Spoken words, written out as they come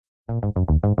You are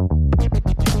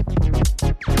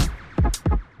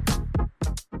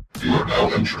now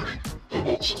entering the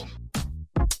Bolt Zone.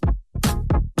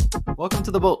 Welcome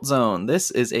to the Bolt Zone.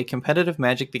 This is a competitive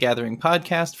Magic the Gathering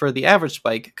podcast for the Average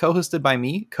Spike, co-hosted by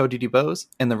me, Cody DuBose,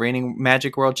 and the reigning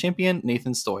Magic World Champion,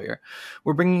 Nathan Stoyer.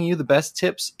 We're bringing you the best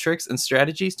tips, tricks, and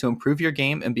strategies to improve your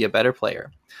game and be a better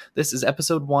player. This is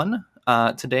episode 1.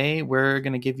 Today, we're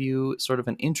going to give you sort of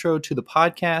an intro to the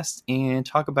podcast and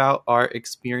talk about our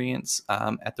experience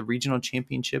at the Regional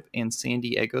Championship in San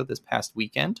Diego this past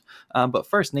weekend. But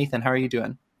first, Nathan, how are you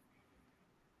doing?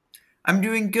 I'm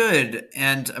doing good,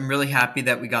 and I'm really happy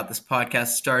that we got this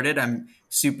podcast started. I'm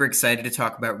super excited to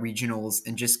talk about regionals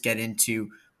and just get into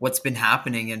what's been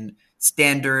happening in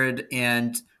Standard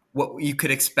and what you could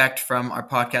expect from our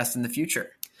podcast in the future.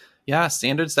 Yeah,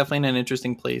 Standard's definitely in an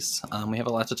interesting place. We have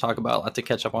a lot to talk about, a lot to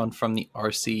catch up on from the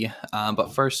RC.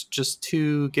 But first, just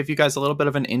to give you guys a little bit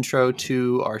of an intro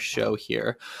to our show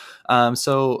here.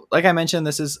 So like I mentioned,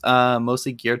 this is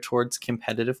mostly geared towards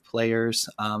competitive players,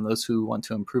 those who want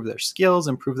to improve their skills,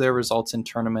 improve their results in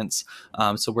tournaments.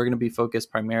 So we're going to be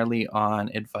focused primarily on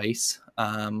advice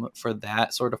for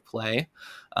that sort of play.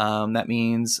 That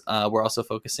means we're also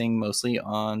focusing mostly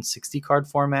on 60 card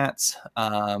formats,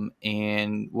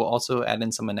 and we'll also add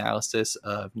in some analysis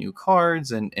of new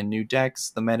cards and new decks,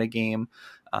 the metagame.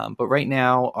 But right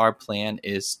now, our plan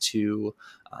is to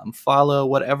follow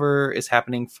whatever is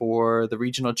happening for the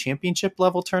regional championship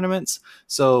level tournaments.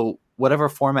 So whatever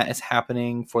format is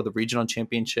happening for the regional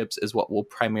championships is what we'll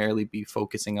primarily be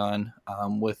focusing on,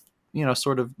 with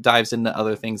sort of dives into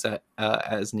other things that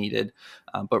as needed.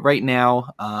 But right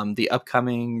now, the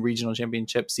upcoming regional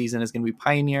championship season is going to be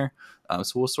Pioneer.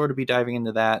 So we'll sort of be diving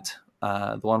into that.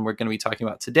 The one we're going to be talking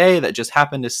about today that just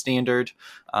happened is Standard.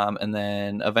 And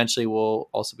then eventually we'll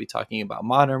also be talking about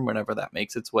Modern whenever that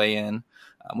makes its way in.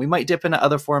 We might dip into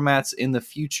other formats in the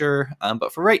future,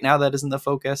 but for right now, that isn't the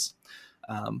focus.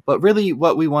 But really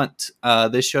what we want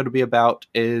this show to be about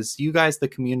is you guys, the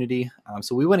community.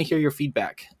 So we want to hear your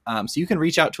feedback. So you can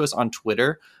reach out to us on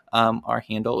Twitter. Our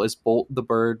handle is Bolt the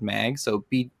Bird Mag. So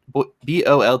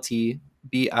BOLTBIRDMAG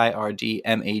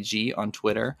on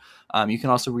Twitter. You can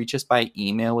also reach us by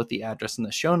email with the address in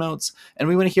the show notes. And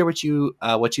we want to hear what you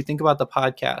think about the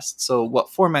podcast. So what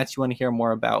formats you want to hear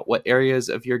more about, what areas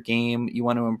of your game you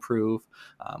want to improve.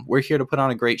 We're here to put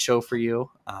on a great show for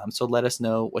you. So let us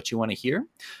know what you want to hear.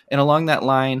 And along that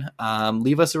line,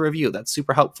 leave us a review. That's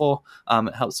super helpful.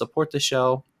 It helps support the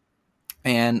show.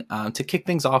 And to kick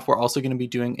things off, we're also going to be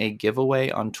doing a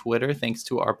giveaway on Twitter, thanks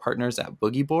to our partners at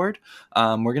Boogie Board.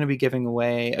 We're going to be giving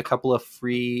away a couple of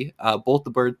free Bolt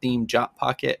the Bird themed Jot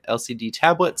Pocket LCD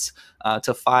tablets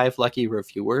to 5 lucky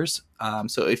reviewers.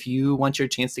 So if you want your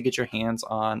chance to get your hands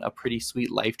on a pretty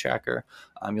sweet life tracker,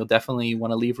 you'll definitely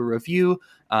want to leave a review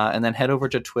and then head over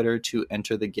to Twitter to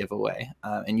enter the giveaway.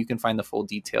 And you can find the full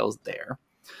details there.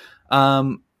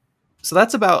 So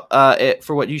that's about it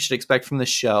for what you should expect from the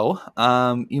show.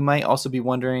 You might also be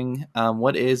wondering,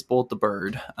 what is Bolt the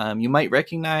Bird? You might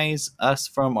recognize us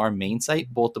from our main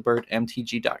site,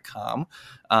 boltthebirdmtg.com.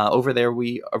 Over there,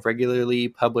 we regularly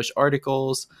publish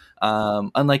articles.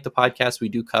 Unlike the podcast, we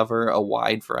do cover a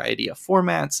wide variety of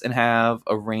formats and have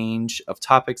a range of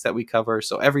topics that we cover.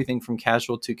 So everything from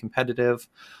casual to competitive.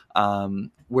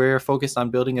 We're focused on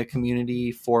building a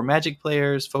community for Magic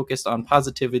players, focused on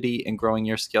positivity and growing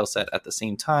your skill set at the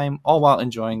same time, all while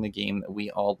enjoying the game that we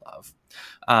all love.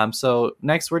 So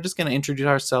next, we're just going to introduce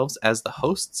ourselves as the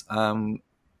hosts.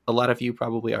 A lot of you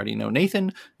probably already know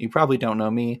Nathan. You probably don't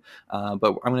know me,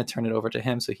 but I'm going to turn it over to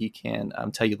him so he can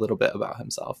tell you a little bit about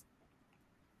himself.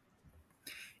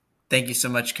 Thank you so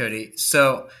much, Cody.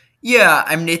 So, yeah,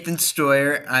 I'm Nathan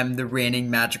Stoyer. I'm the reigning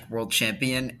Magic World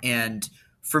Champion, and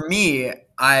for me,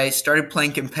 I started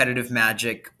playing competitive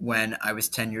Magic when I was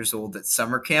 10 years old at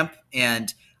summer camp,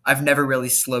 and I've never really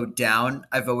slowed down.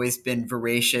 I've always been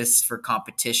voracious for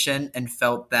competition and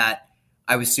felt that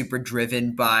I was super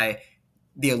driven by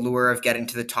the allure of getting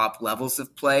to the top levels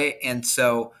of play. And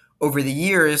so over the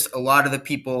years, a lot of the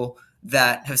people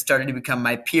that have started to become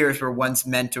my peers were once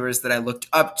mentors that I looked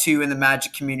up to in the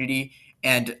Magic community,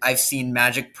 and I've seen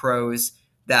Magic pros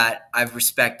that I've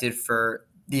respected for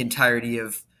the entirety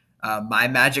of my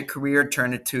Magic career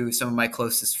turn into some of my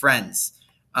closest friends.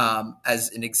 As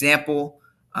an example,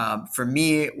 for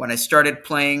me, when I started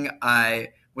playing,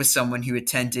 I was someone who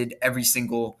attended every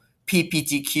single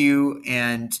PPTQ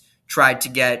and tried to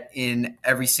get in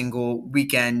every single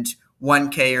weekend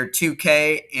 1K or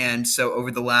 2K. And so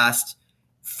over the last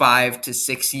 5 to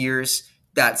 6 years,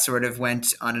 that sort of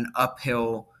went on an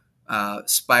uphill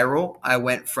spiral. I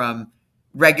went from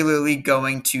regularly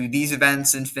going to these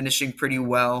events and finishing pretty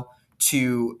well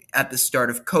to at the start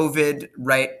of COVID,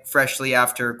 right freshly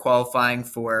after qualifying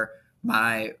for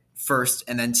my first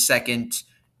and then second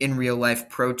in real life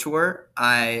pro tour,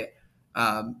 I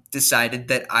decided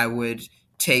that I would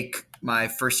take my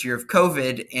first year of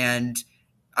COVID and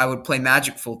I would play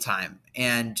Magic full time.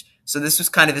 And so this was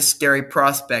kind of a scary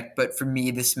prospect, but for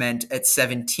me, this meant at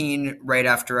 17, right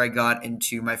after I got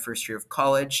into my first year of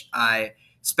college, I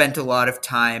spent a lot of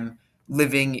time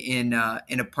living in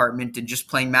an apartment and just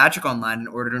playing Magic online in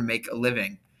order to make a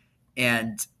living.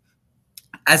 And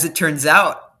as it turns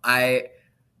out,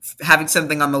 having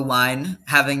something on the line,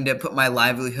 having to put my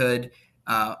livelihood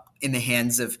in the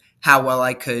hands of how well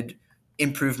I could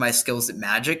improve my skills at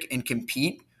Magic and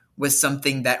compete was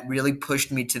something that really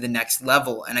pushed me to the next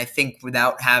level. And I think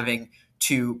without having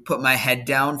to put my head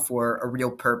down for a real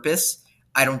purpose,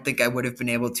 I don't think I would have been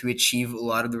able to achieve a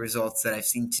lot of the results that I've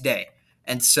seen today.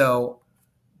 And so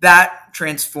that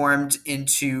transformed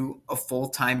into a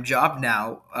full-time job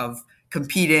now of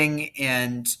competing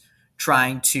and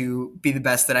trying to be the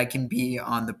best that I can be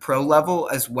on the pro level,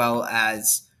 as well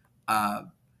as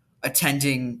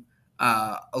attending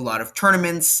a lot of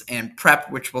tournaments and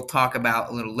prep, which we'll talk about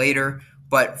a little later.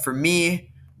 But for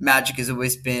me, Magic has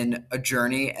always been a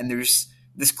journey, and there's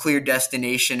this clear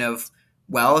destination of,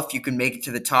 well, if you can make it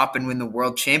to the top and win the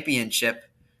world championship,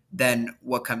 then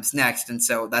what comes next? And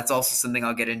so that's also something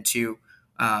I'll get into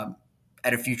at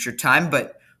a future time.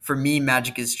 But for me,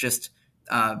 Magic is just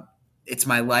it's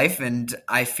my life, and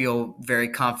I feel very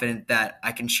confident that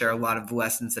I can share a lot of the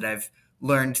lessons that I've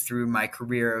learned through my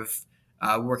career of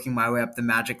working my way up the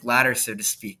Magic ladder, so to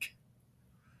speak.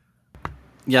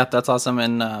 Yeah, that's awesome.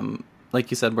 And like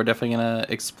you said, we're definitely going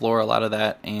to explore a lot of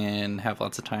that and have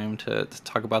lots of time to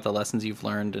talk about the lessons you've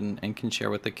learned and can share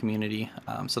with the community.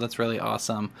 So that's really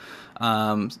awesome.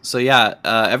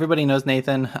 Everybody knows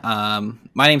Nathan.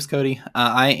 My name's Cody.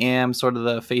 I am sort of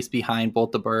the face behind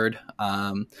Bolt the Bird.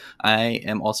 I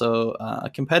am also a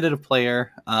competitive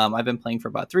player. I've been playing for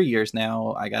about 3 years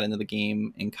now. I got into the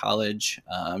game in college,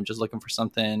 just looking for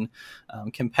something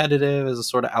competitive as a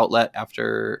sort of outlet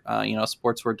after,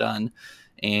 sports were done.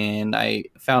 And I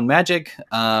found Magic,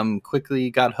 quickly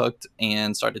got hooked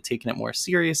and started taking it more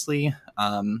seriously.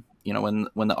 When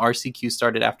the RCQ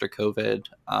started after COVID,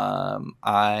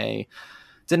 I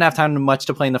didn't have time much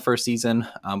to play in the first season,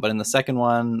 but in the second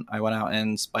one, I went out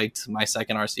and spiked my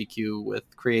second RCQ with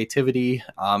creativity,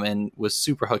 and was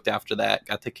super hooked after that,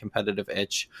 got the competitive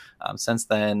itch. Since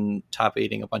then, top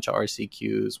 8ing a bunch of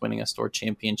RCQs, winning a store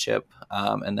championship,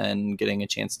 and then getting a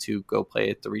chance to go play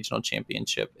at the regional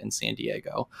championship in San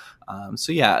Diego.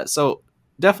 So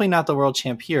definitely not the world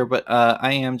champ here, but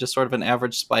I am just sort of an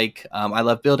average spike. I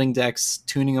love building decks,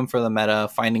 tuning them for the meta,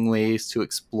 finding ways to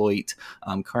exploit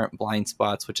current blind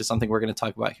spots, which is something we're going to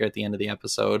talk about here at the end of the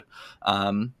episode.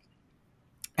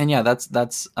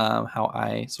 That's how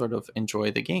I sort of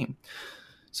enjoy the game.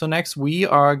 So next, we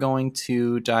are going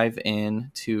to dive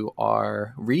into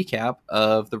our recap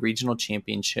of the regional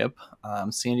championship.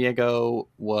 San Diego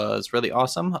was really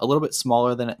awesome, a little bit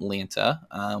smaller than Atlanta.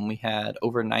 We had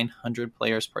over 900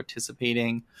 players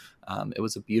participating. It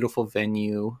was a beautiful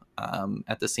venue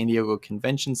at the San Diego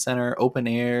Convention Center, open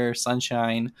air,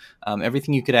 sunshine,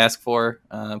 everything you could ask for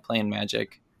playing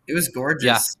Magic. It was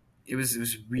gorgeous. Yeah. It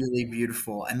was really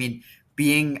beautiful. I mean,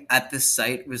 being at this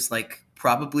site was like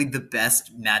probably the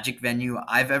best Magic venue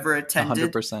I've ever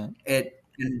attended. 100%.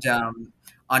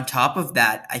 On top of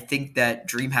that, I think that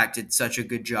DreamHack did such a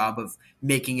good job of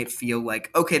making it feel like,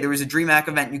 okay, there was a DreamHack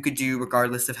event you could do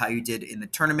regardless of how you did in the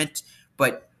tournament,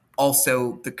 but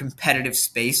also the competitive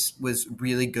space was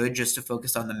really good just to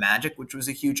focus on the Magic, which was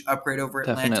a huge upgrade over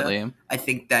Atlanta. Definitely. I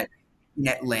think that in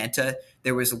Atlanta,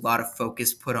 there was a lot of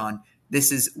focus put on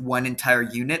this is one entire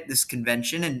unit, this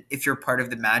convention, and if you're part of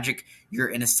the Magic, you're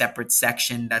in a separate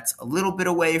section that's a little bit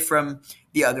away from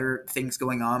the other things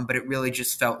going on, but it really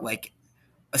just felt like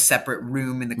a separate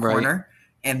room in the corner.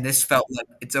 Right. And this felt like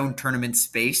its own tournament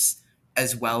space,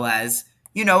 as well as,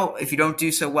 if you don't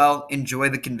do so well, enjoy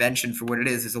the convention for what it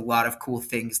is. There's a lot of cool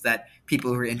things that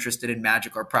people who are interested in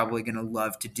Magic are probably going to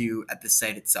love to do at the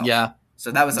site itself. Yeah. So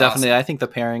that was definitely awesome. I think the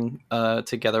pairing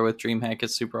together with DreamHack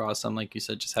is super awesome. Like you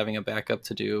said, just having a backup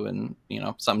to do and,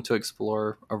 something to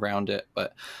explore around it.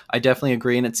 But I definitely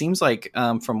agree. And it seems like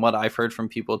from what I've heard from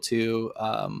people too,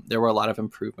 there were a lot of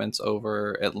improvements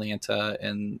over Atlanta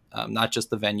and not just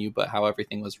the venue, but how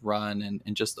everything was run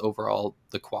and just overall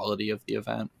the quality of the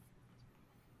event.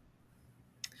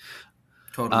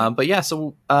 Totally.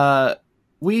 So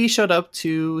we showed up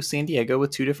to San Diego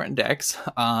with 2 different decks.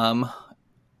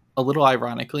 A little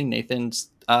ironically, Nathan's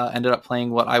ended up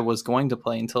playing what I was going to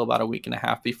play until about a week and a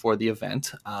half before the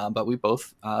event. But we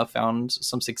both found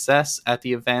some success at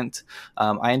the event.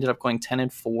 I ended up going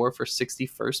 10-4 for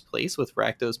 61st place with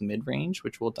Rakdos mid-range,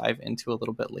 which we'll dive into a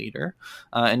little bit later.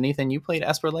 And Nathan, you played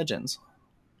Esper Legends.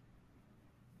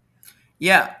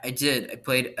 Yeah, I did. I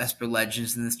played Esper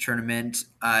Legends in this tournament.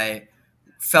 I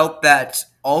felt that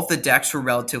all of the decks were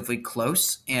relatively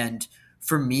close, and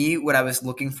for me, what I was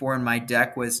looking for in my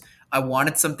deck was I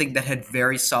wanted something that had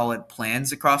very solid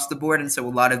plans across the board, and so a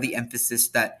lot of the emphasis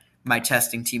that my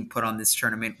testing team put on this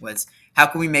tournament was how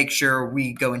can we make sure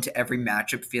we go into every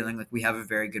matchup feeling like we have a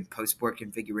very good post-board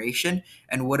configuration,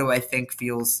 and what do I think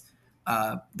feels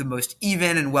the most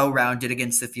even and well-rounded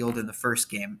against the field in the first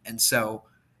game. And so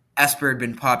Esper had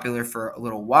been popular for a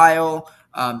little while.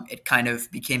 It kind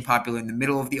of became popular in the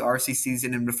middle of the RC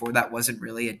season, and before that wasn't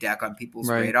really a deck on people's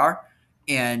radar.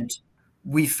 And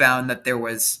we found that there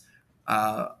was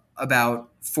about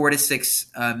 4 to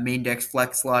 6 main deck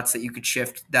flex slots that you could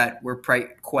shift that were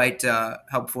quite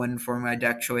helpful in informing my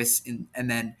deck choice. And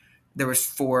then there was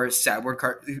 4 sideboard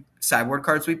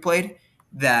cards we played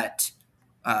that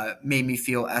made me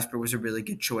feel Esper was a really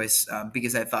good choice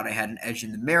because I thought I had an edge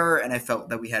in the mirror, and I felt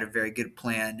that we had a very good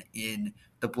plan in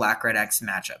the Black-Red X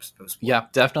matchups. Yeah,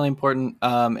 definitely important.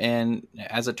 And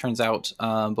as it turns out,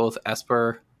 both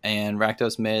Esper and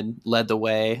Rakdos Mid led the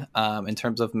way in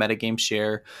terms of metagame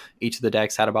share. Each of the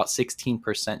decks had about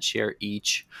 16% share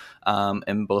each,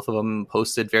 and both of them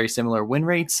posted very similar win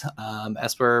rates.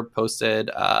 Esper posted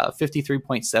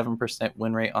 53.7%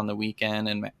 win rate on the weekend,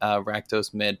 and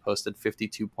Rakdos Mid posted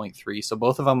 52.3%. So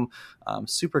both of them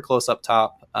super close up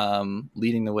top,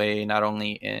 leading the way not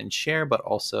only in share but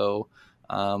also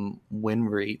win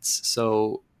rates.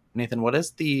 So Nathan, what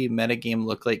does the metagame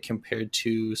look like compared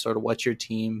to sort of what your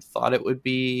team thought it would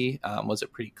be? Was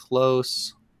it pretty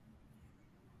close?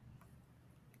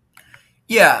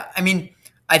 Yeah, I mean,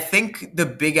 I think the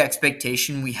big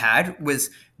expectation we had was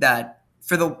that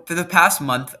for the past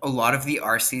month, a lot of the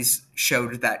RCs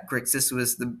showed that Grixis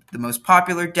was the most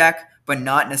popular deck, but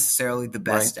not necessarily the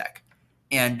best deck.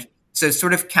 And so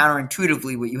sort of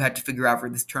counterintuitively, what you had to figure out for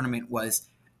this tournament was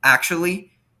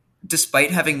actually, despite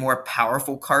having more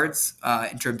powerful cards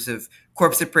in terms of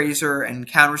Corpse Appraiser and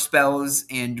counter spells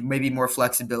and maybe more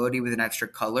flexibility with an extra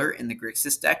color in the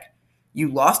Grixis deck, you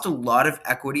lost a lot of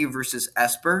equity versus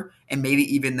Esper and maybe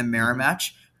even the mirror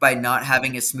match by not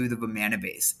having as smooth of a mana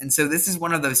base. And so this is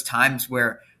one of those times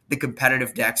where the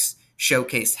competitive decks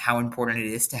showcase how important it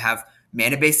is to have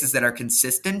mana bases that are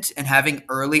consistent, and having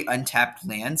early untapped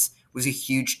lands was a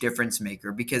huge difference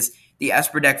maker because the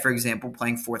Esper deck, for example,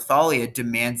 playing for Thalia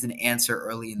demands an answer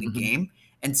early in the game.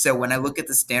 And so when I look at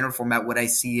the standard format, what I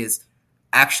see is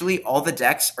actually all the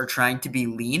decks are trying to be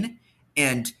lean,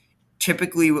 and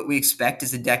typically what we expect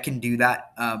is a deck can do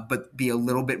that, but be a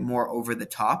little bit more over the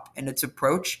top in its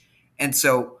approach. And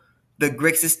so the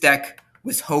Grixis deck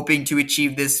was hoping to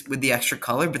achieve this with the extra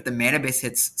color, but the mana base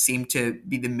hits seemed to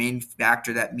be the main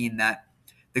factor that mean that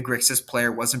the Grixis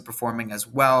player wasn't performing as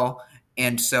well.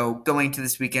 And so going into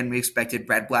this weekend, we expected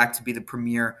Red-Black to be the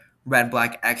premier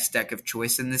Red-Black X deck of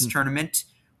choice in this tournament,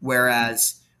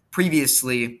 whereas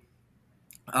previously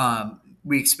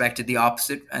we expected the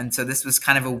opposite. And so this was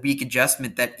kind of a weak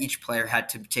adjustment that each player had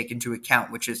to take into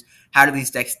account, which is how do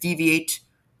these decks deviate?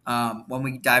 When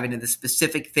we dive into the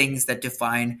specific things that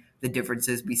define the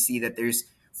differences, we see that there's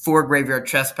 4 Graveyard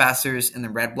Trespassers in the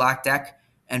Red-Black deck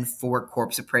and 4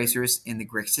 Corpse Appraisers in the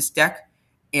Grixis deck.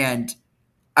 And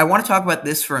I want to talk about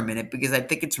this for a minute because I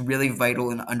think it's really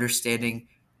vital in understanding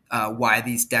why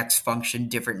these decks function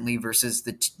differently versus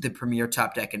the premier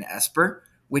top deck in Esper,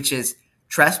 which is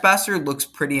Trespasser looks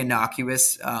pretty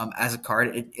innocuous as a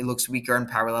card. It looks weaker on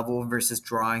power level versus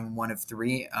drawing 1 of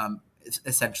 3,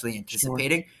 essentially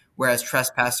anticipating. Sure. Whereas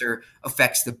Trespasser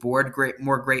affects the board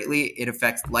more greatly. It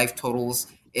affects life totals.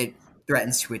 It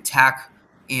threatens to attack.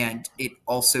 And it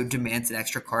also demands an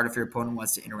extra card if your opponent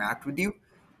wants to interact with you.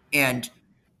 And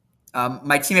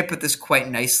my teammate put this quite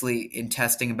nicely in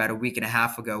testing about a week and a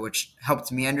half ago, which helped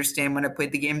me understand when I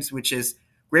played the games, which is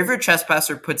Graveyard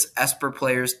Trespasser puts Esper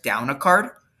players down a card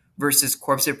versus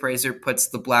Corpse Appraiser puts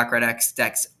the Black-Red X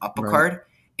decks up a card.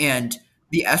 And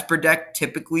the Esper deck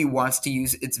typically wants to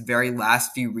use its very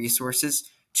last few resources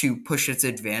to push its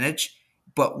advantage.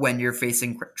 But when you're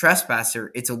facing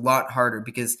Trespasser, it's a lot harder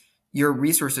because your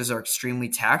resources are extremely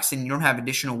taxed and you don't have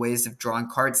additional ways of drawing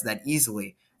cards that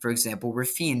easily. For example,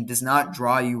 Rafine does not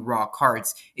draw you raw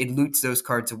cards. It loots those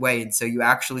cards away, and so you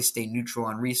actually stay neutral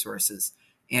on resources.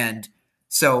 And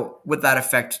so what that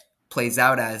effect plays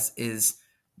out as is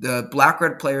the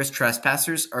black-red players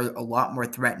Trespassers are a lot more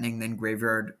threatening than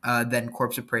Graveyard than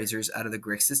Corpse Appraisers out of the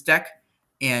Grixis deck.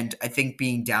 And I think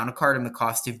being down a card and the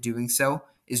cost of doing so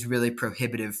is really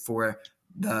prohibitive for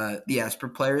the Esper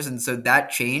players. And so that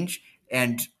change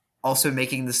and also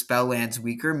making the spell lands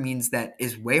weaker means that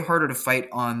is way harder to fight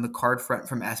on the card front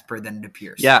from Esper than it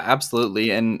appears. Yeah, absolutely.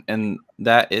 And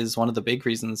that is one of the big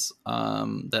reasons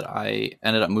that I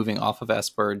ended up moving off of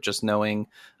Esper, just knowing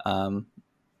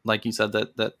like you said,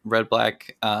 that red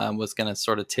black was going to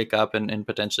sort of tick up and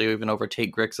potentially even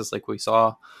overtake Grixis like we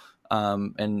saw.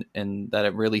 And that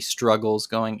it really struggles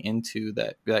going into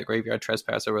that Graveyard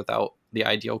Trespasser without the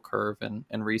ideal curve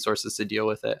and resources to deal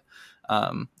with it.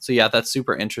 So yeah, that's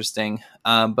super interesting.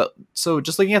 But so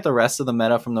just looking at the rest of the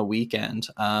meta from the weekend,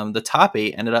 the top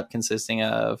 8 ended up consisting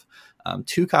of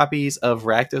 2 copies of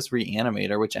Rakdos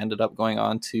Reanimator, which ended up going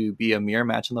on to be a mirror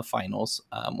match in the finals.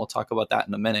 We'll talk about that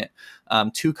in a minute.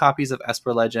 2 copies of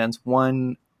Esper Legends,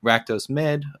 1 Rakdos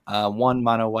Mid, 1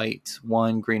 Mono White,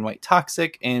 1 Green White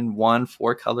Toxic, and 1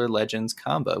 4-color Legends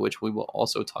combo, which we will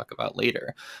also talk about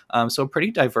later. So a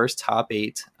pretty diverse top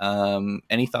 8.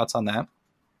 Any thoughts on that?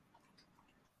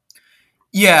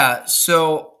 Yeah,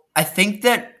 so I think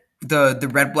that the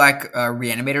red-black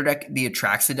Reanimator deck, the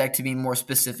Atraxa deck to be more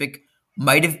specific,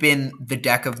 might have been the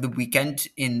deck of the weekend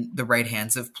in the right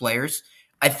hands of players.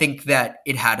 I think that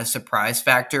it had a surprise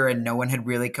factor and no one had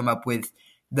really come up with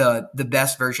the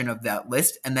best version of that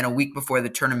list. And then a week before the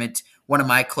tournament, one of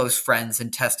my close friends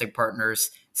and testing partners,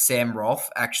 Sam Rolfe,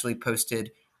 actually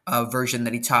posted a version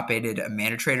that he top-8'd a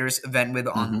Mana Traders event with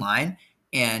online.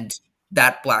 And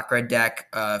that black-red deck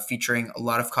featuring a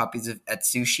lot of copies of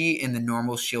Atsushi in the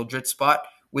normal Shieldred spot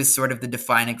was sort of the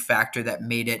defining factor that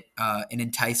made it an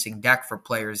enticing deck for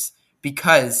players,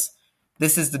 because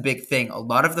this is the big thing. A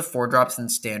lot of the 4-drops in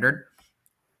Standard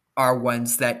are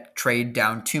ones that trade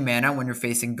down 2 mana when you're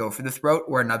facing Go for the Throat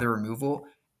or another removal.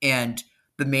 And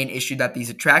the main issue that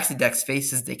these Atraxa decks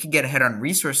face is they can get ahead on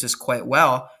resources quite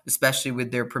well, especially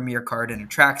with their premier card in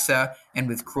Atraxa and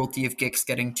with Cruelty of Gix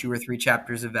getting 2 or 3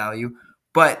 chapters of value.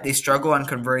 But they struggle on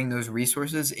converting those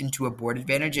resources into a board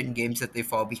advantage in games that they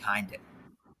fall behind in.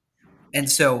 And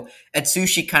so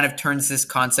Atsushi kind of turns this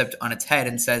concept on its head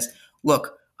and says,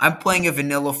 look, I'm playing a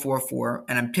vanilla 4/4,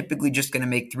 and I'm typically just going to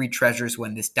make 3 treasures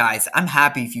when this dies. I'm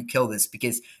happy if you kill this,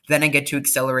 because then I get to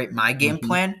accelerate my game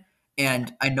plan,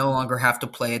 and I no longer have to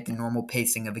play at the normal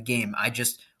pacing of a game. I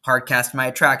just hard cast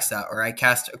my Atraxa, or I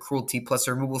cast a Cruelty plus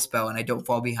a removal spell, and I don't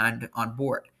fall behind on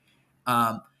board.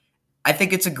 I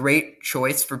think it's a great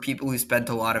choice for people who spent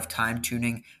a lot of time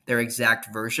tuning their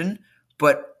exact version,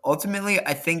 but ultimately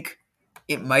I think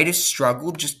it might have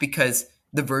struggled just because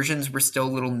the versions were still a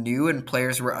little new and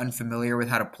players were unfamiliar with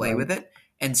how to play with it.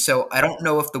 And so I don't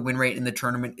know if the win rate in the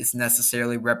tournament is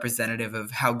necessarily representative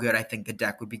of how good I think the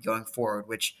deck would be going forward,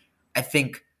 which I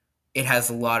think it has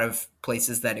a lot of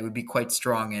places that it would be quite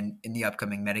strong in the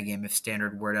upcoming metagame if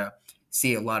Standard were to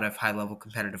see a lot of high-level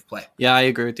competitive play. Yeah, I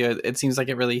agree with you. It seems like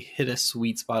it really hit a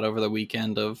sweet spot over the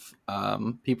weekend of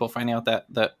people finding out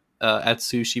that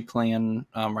Atsushi playing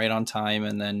right on time,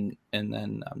 and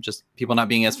then just people not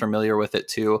being as familiar with it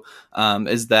too.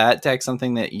 Is that deck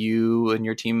something that you and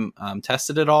your team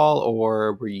tested at all,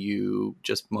 or were you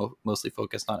just mostly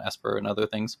focused on Esper and other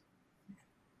things?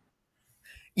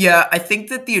 Yeah, I think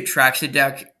that the Atraxa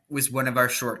deck was one of our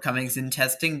shortcomings in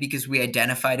testing because we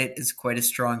identified it as quite a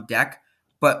strong deck,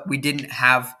 but we didn't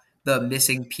have the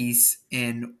missing piece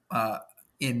in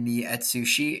the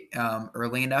Atsushi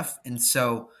early enough. And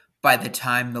so by the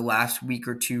time the last week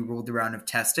or 2 rolled around of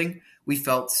testing, we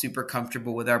felt super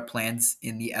comfortable with our plans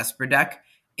in the Esper deck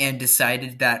and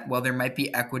decided that while there might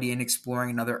be equity in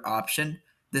exploring another option,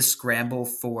 the scramble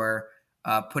for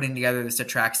putting together this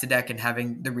Atraxa deck and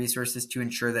having the resources to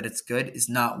ensure that it's good is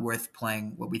not worth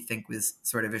playing what we think was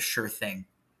sort of a sure thing.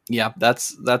 Yeah,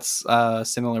 that's a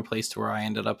similar place to where I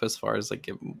ended up as far as like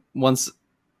once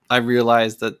I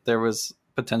realized that there was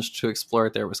potential to explore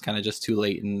it, there was kind of just too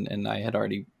late, and I had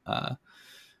already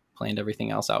planned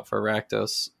everything else out for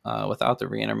Rakdos without the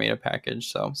Reanimator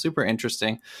package. So super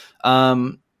interesting.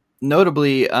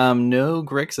 Notably, no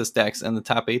Grixis decks in the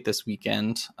top 8 this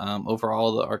weekend.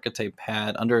 Overall, the archetype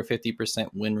had under a 50%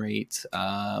 win rate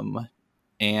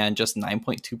and just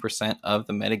 9.2% of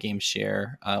the metagame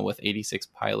share with 86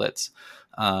 pilots.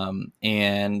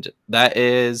 And that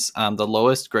is the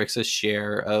lowest Grixis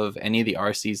share of any of the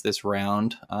RCs this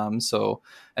round. So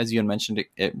as you had mentioned,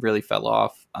 it really fell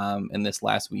off in this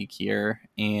last week here.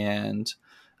 And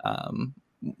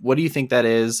what do you think that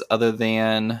is, other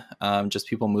than just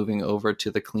people moving over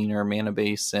to the cleaner mana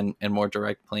base and more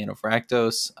direct playing of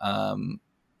Rakdos?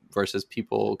 versus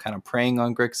people kind of preying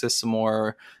on Grixis some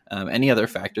more? Any other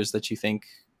factors that you think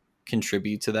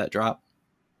contribute to that drop?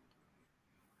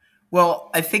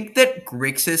 Well, I think that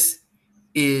Grixis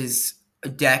is a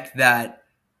deck that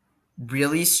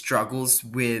really struggles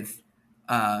with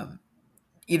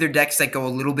either decks that go a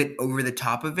little bit over the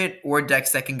top of it or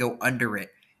decks that can go under it.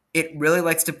 It really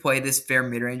likes to play this fair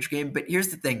mid-range game, but here's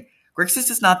the thing.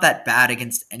 Grixis is not that bad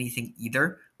against anything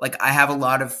either. Like, I have a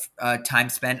lot of time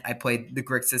spent. I played the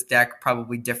Grixis deck,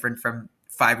 probably different from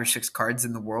 5 or 6 cards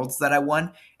in the Worlds that I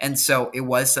won. And so it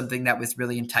was something that was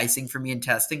really enticing for me in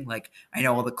testing. Like, I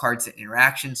know all the cards and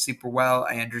interactions super well.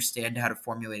 I understand how to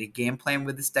formulate a game plan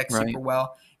with this deck super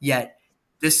well. Yet,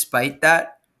 despite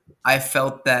that, I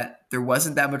felt that there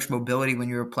wasn't that much mobility when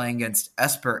you were playing against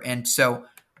Esper. And so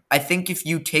I think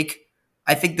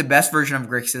I think the best version of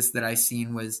Grixis that I've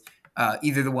seen was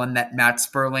either the one that Matt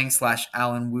Sperling /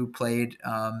 Alan Wu played.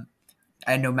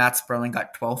 I know Matt Sperling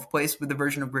got 12th place with the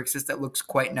version of Grixis that looks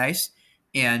quite nice.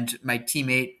 And my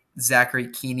teammate, Zachary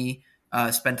Keeney,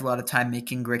 spent a lot of time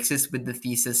making Grixis with the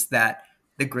thesis that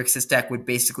the Grixis deck would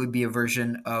basically be a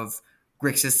version of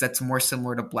Grixis that's more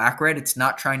similar to Black-Red. It's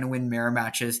not trying to win mirror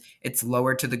matches. It's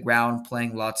lower to the ground,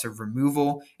 playing lots of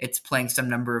removal. It's playing some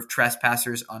number of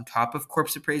Trespassers on top of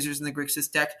Corpse Appraisers in the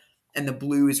Grixis deck. And the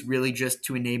blue is really just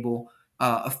to enable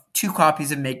 2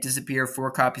 copies of Make Disappear,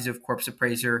 4 copies of Corpse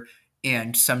Appraiser,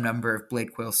 and some number of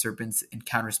Blade Coil Serpents and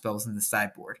counterspells in the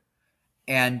sideboard.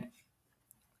 And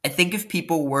I think if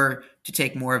people were to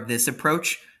take more of this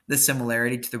approach, the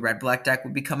similarity to the red-black deck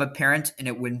would become apparent, and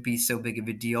it wouldn't be so big of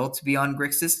a deal to be on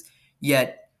Grixis.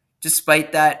 Yet,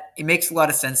 despite that, it makes a lot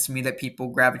of sense to me that people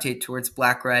gravitate towards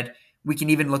black-red. We can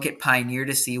even look at Pioneer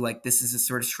to see, like, this is a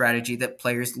sort of strategy that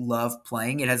players love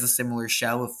playing. It has a similar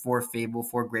shell of 4 Fable,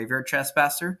 4 Graveyard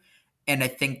Trespasser. And I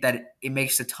think that it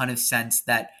makes a ton of sense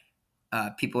that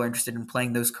people are interested in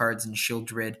playing those cards in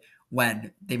Sheoldred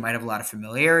when they might have a lot of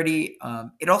familiarity.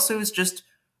 It also is just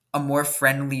a more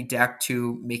friendly deck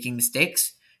to making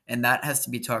mistakes, and that has to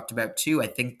be talked about too. I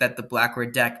think that the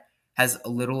Black-Red deck has a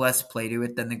little less play to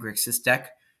it than the Grixis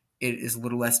deck. It is a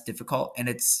little less difficult, and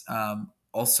it's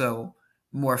also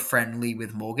more friendly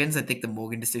with mulligans. I think the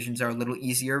mulligan decisions are a little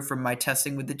easier from my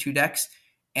testing with the 2 decks.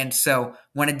 And so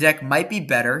when a deck might be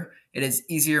better, it has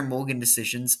easier mulligan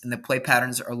decisions, and the play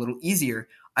patterns are a little easier,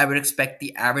 I would expect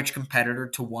the average competitor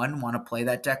to, 1, want to play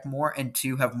that deck more, and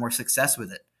 2, have more success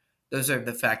with it. Those are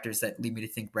the factors that lead me to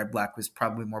think red-black was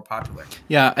probably more popular.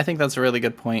 Yeah, I think that's a really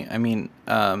good point. I mean,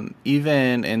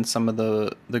 even in some of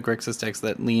the Grixis decks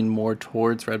that lean more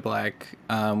towards red-black,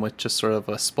 with just sort of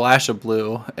a splash of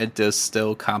blue, it does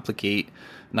still complicate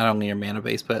not only your mana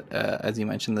base, but as you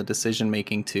mentioned, the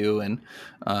decision-making too. And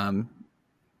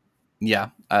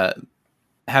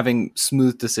having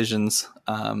smooth decisions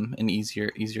and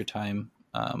easier time,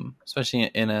 especially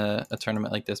in a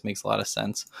tournament like this, makes a lot of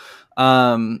sense.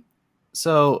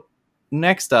 So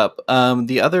next up,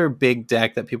 the other big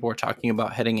deck that people were talking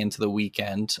about heading into the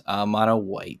weekend, Mono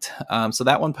White. So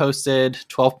that one posted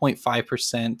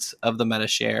 12.5% of the meta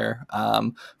share,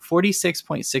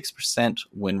 46.6%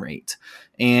 win rate.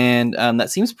 And that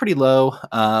seems pretty low,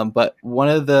 but one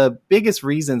of the biggest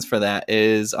reasons for that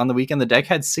is on the weekend, the deck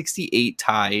had 68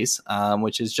 ties,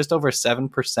 which is just over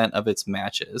 7% of its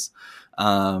matches.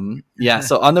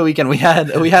 So on the weekend, we had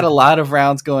a lot of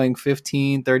rounds going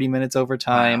 15, 30 minutes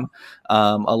overtime,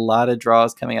 a lot of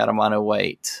draws coming out of Mono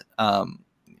White.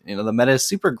 The meta is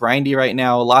super grindy right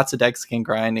now. Lots of decks can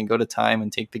grind and go to time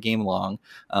and take the game long.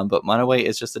 But Mono White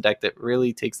is just a deck that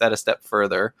really takes that a step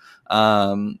further.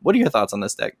 What are your thoughts on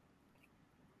this deck?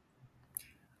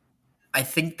 I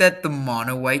think that the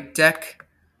Mono White deck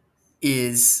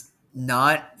is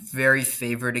not very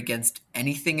favored against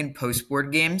anything in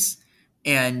post-board games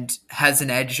and has an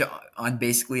edge on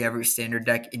basically every standard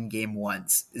deck in game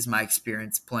ones, is my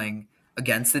experience playing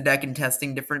against the deck and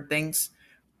testing different things.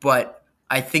 But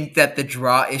I think that the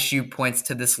draw issue points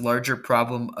to this larger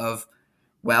problem of,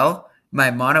 well, my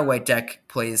Mono White deck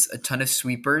plays a ton of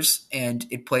sweepers, and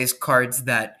it plays cards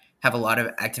that have a lot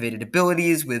of activated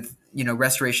abilities with,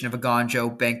 Restoration of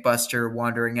Agonjo, Bankbuster,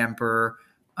 Wandering Emperor,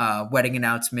 Wedding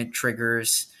Announcement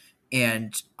triggers,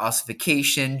 and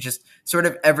Ossification. Just sort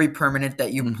of every permanent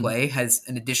that you play has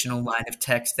an additional line of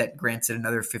text that grants it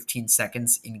another 15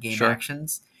 seconds in game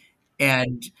actions.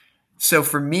 And so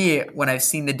for me, when I've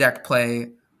seen the deck play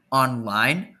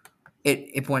online,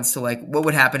 it points to like what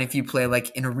would happen if you play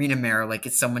like an Arena Mirror, like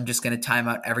is someone just going to time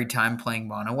out every time playing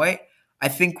Mono White? I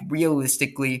think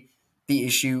realistically the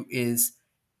issue is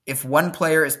if one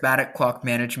player is bad at clock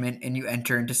management and you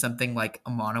enter into something like a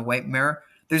Mono White Mirror,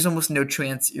 there's almost no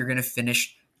chance you're going to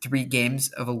finish 3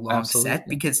 games of a long set,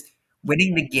 because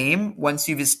winning the game once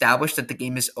you've established that the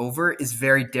game is over is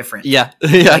very different. Yeah,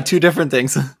 yeah, two different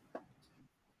things.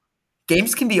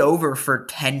 Games can be over for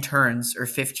 10 turns or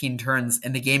 15 turns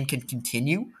and the game can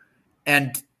continue.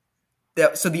 And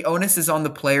so the onus is on the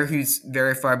player who's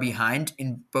very far behind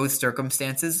in both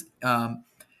circumstances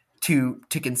to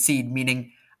concede,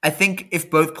 meaning I think if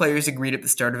both players agreed at the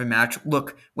start of a match,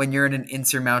 look, when you're in an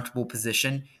insurmountable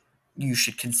position, you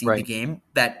should concede the game,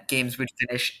 that games would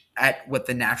finish at what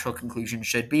the natural conclusion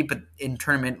should be. But in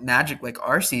tournament Magic like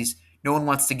RC's, no one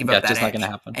wants to give up that just edge. not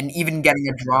gonna happen. And even getting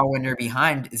a draw when you're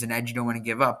behind is an edge you don't want to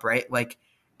give up, right? Like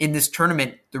in this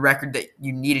tournament, the record that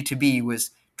you needed to be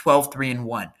was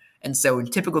 12-3-1. And so in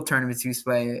typical tournaments,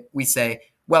 we say,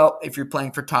 well, if you're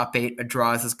playing for top 8, a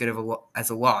draw is as good as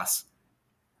a loss.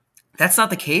 That's not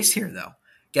the case here, though.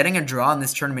 Getting a draw in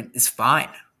this tournament is fine.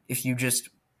 If you just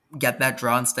get that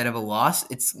draw instead of a loss,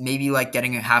 it's maybe like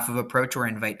getting a half of approach or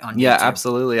invite on. Yeah,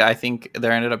 absolutely. I think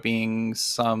there ended up being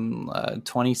some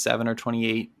 27 or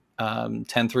 28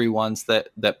 10-3-1s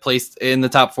that placed in the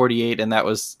top 48, and that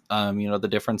was the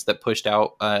difference that pushed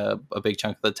out a big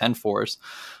chunk of the 10-4s.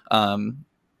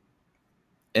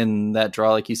 In that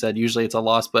draw, like you said, usually it's a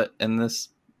loss, but in this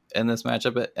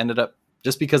matchup, it ended up,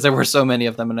 just because there were so many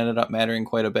of them, it ended up mattering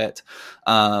quite a bit.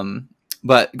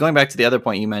 But going back to the other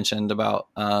point you mentioned about,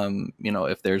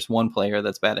 if there's one player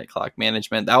that's bad at clock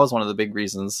management, that was one of the big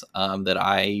reasons that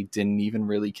I didn't even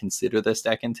really consider this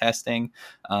deck in testing.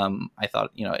 I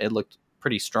thought, it looked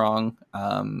pretty strong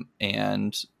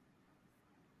and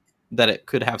that it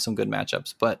could have some good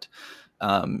matchups, but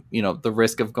the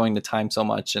risk of going to time so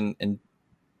much and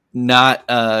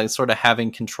not sort of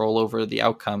having control over the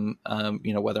outcome,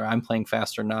 whether I'm playing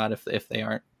fast or not, if they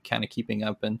aren't kind of keeping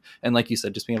up, and like you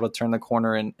said, just being able to turn the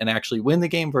corner and actually win the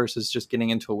game versus just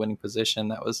getting into a winning position.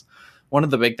 That was one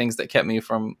of the big things that kept me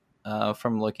from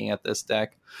looking at this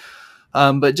deck.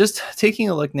 But just taking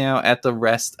a look now at the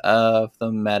rest of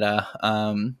the meta,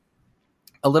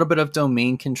 a little bit of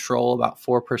domain control, about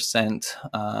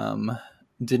 4%.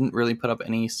 Didn't really put up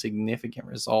any significant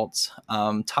results.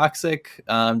 Toxic,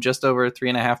 just over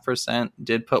 3.5%,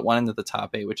 did put one into the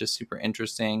top 8, which is super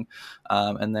interesting.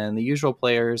 And then the usual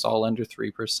players all under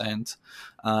 3%.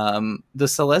 The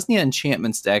Selesnya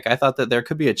Enchantments deck, I thought that there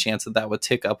could be a chance that would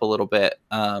tick up a little bit.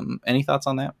 Any thoughts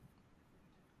on that?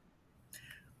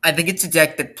 I think it's a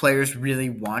deck that players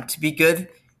really want to be good.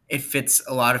 It fits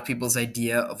a lot of people's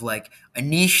idea of like a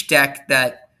niche deck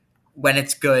that when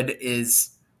it's good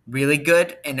is really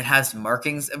good, and it has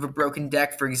markings of a broken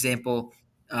deck. For example,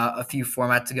 a few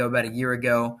formats ago, about a year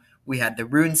ago, we had the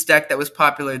Runes deck that was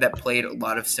popular that played a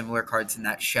lot of similar cards in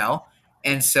that shell.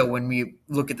 And so when we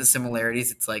look at the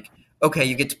similarities, it's like, okay,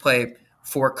 you get to play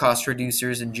 4 cost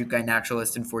reducers and Jukai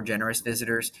Naturalist and 4 Generous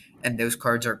Visitors, and those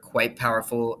cards are quite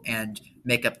powerful and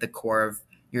make up the core of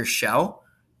your shell.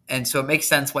 And so it makes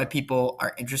sense why people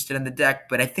are interested in the deck,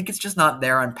 but I think it's just not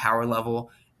there on power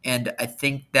level. And I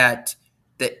think that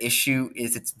the issue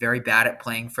is it's very bad at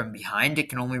playing from behind. It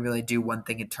can only really do one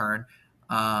thing a turn,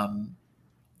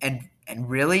 and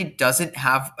really doesn't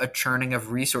have a churning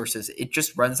of resources. It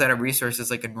just runs out of resources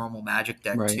like a normal Magic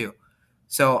deck too.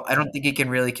 So I don't think it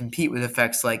can really compete with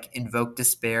effects like Invoke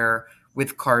Despair,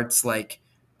 with cards like,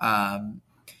 we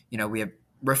have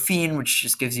Rafine, which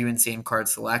just gives you insane card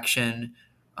selection.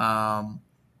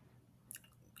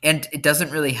 And it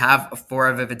doesn't really have a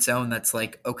forever of its own that's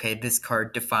like, okay, this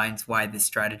card defines why this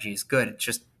strategy is good. It's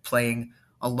just playing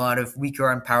a lot of weaker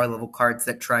on power level cards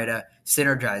that try to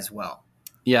synergize well.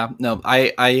 Yeah, no,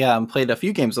 I played a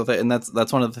few games with it, and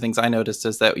that's one of the things I noticed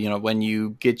is that, when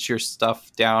you get your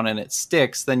stuff down and it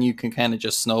sticks, then you can kind of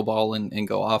just snowball and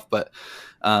go off. But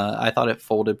I thought it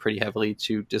folded pretty heavily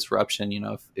to disruption.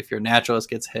 If your naturalist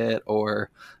gets hit or,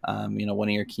 one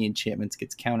of your key enchantments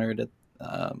gets countered at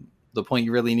the point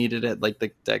you really needed it, like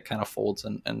the deck kind of folds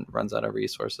and runs out of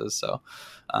resources. So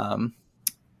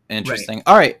interesting.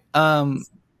 Right. All right.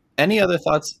 Any other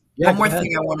thoughts? Yeah, one more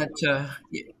thing I wanted to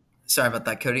sorry about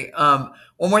that, Cody.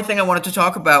 One more thing I wanted to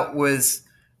talk about was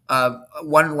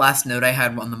one last note I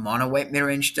had on the mono white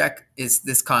mid-range deck is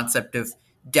this concept of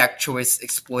deck choice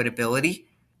exploitability.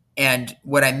 And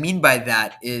what I mean by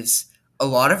that is a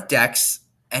lot of decks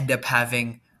end up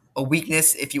having a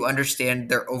weakness if you understand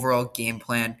their overall game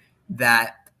plan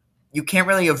that you can't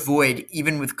really avoid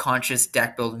even with conscious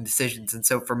deck building decisions. And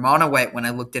so for mono white, when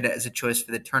I looked at it as a choice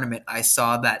for the tournament, I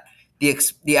saw that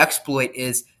the exploit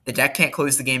is the deck can't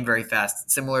close the game very fast,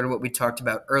 similar to what we talked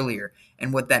about earlier.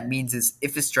 And what that means is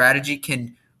if a strategy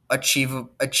can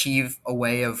achieve a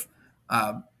way of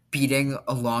beating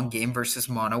a long game versus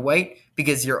mono white,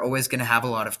 because you're always going to have a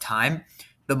lot of time,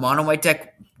 the mono white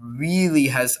deck really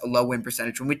has a low win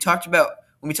percentage. When we talk about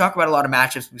a lot of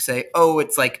matchups, we say, oh,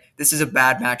 it's like this is a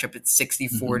bad matchup. It's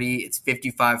 60-40, it's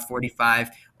 55-45.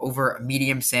 Over a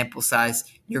medium sample size,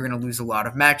 you're going to lose a lot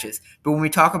of matches. But when we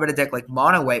talk about a deck like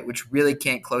mono white, which really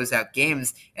can't close out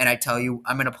games, and I tell you,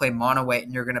 I'm going to play mono white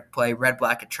and you're going to play red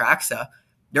black Atraxa,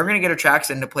 you're going to get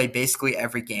Atraxa into play basically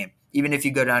every game, even if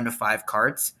you go down to 5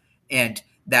 cards. And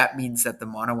that means that the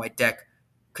mono white deck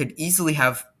could easily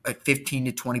have a 15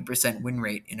 to 20% win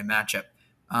rate in a matchup.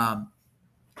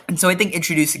 And so I think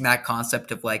introducing that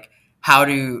concept of like, how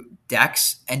do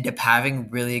decks end up having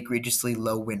really egregiously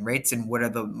low win rates and what are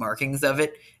the markings of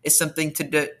it is something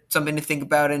to think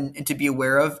about and to be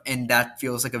aware of. And that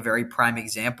feels like a very prime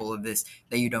example of this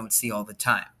that you don't see all the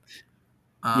time.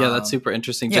 Yeah, that's super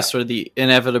interesting. Just sort of the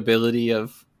inevitability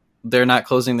of they're not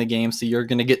closing the game, so you're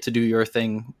going to get to do your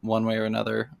thing one way or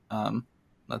another.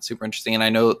 That's super interesting. And I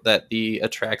know that the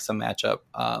Atraxa matchup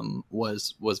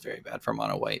was very bad for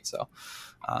mono white. So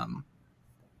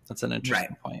that's an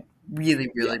interesting point. Really,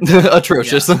 really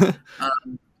atrocious.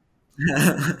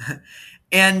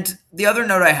 And the other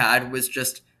note I had was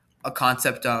just a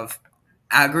concept of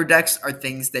aggro decks are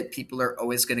things that people are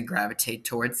always going to gravitate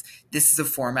towards. This is a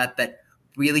format that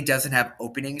really doesn't have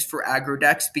openings for aggro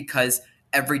decks because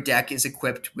every deck is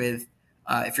equipped with,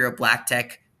 if you're a black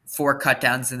deck, 4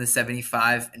 cutdowns in the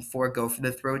 75 and 4 go for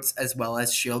the throats, as well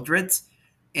as Shieldreds.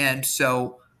 And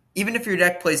so even if your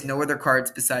deck plays no other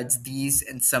cards besides these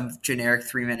and some generic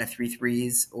 3-mana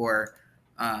 3/3s or,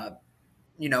 a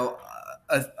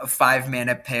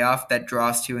 5-mana payoff that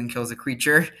draws 2 and kills a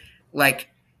creature, like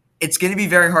it's going to be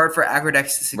very hard for aggro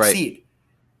decks to succeed.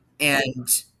 Right.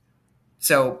 And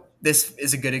so this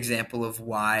is a good example of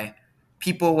why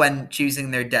people, when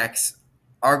choosing their decks,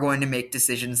 are going to make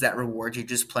decisions that reward you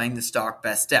just playing the stock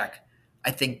best deck.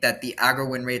 I think that the aggro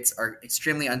win rates are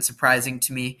extremely unsurprising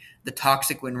to me. The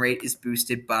toxic win rate is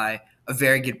boosted by a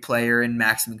very good player in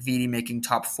Max McVitie making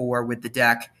top 4 with the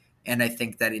deck. And I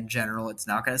think that in general, it's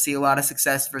not going to see a lot of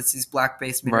success versus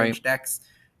black-based mid-range decks.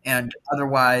 And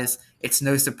otherwise, it's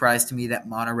no surprise to me that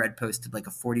mono red posted like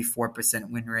a 44%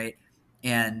 win rate.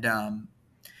 And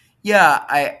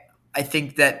I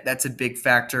think that that's a big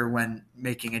factor when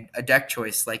making a deck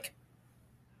choice. Like,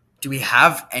 do we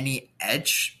have any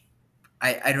edge?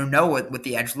 I don't know what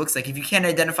the edge looks like. If you can't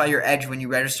identify your edge when you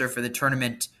register for the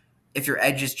tournament, if your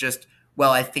edge is just, well,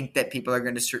 I think that people are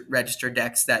going to register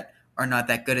decks that are not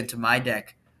that good into my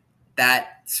deck,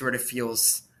 that sort of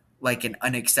feels like an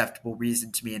unacceptable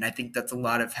reason to me. And I think that's a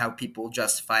lot of how people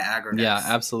justify aggro decks. Yeah,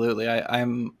 absolutely.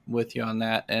 I'm with you on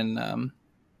that. And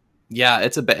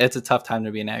it's a tough time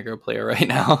to be an aggro player right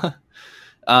now.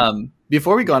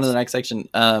 Before we go on to the next section,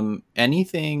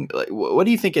 anything, what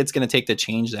do you think it's going to take to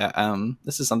change that?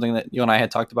 This is something that you and I had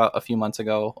talked about a few months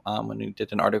ago when we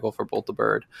did an article for Bolt the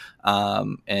Bird.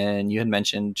 And you had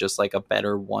mentioned just like a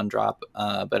better 1-drop,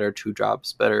 better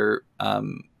 2-drops, better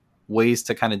ways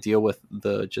to kind of deal with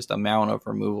the just amount of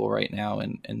removal right now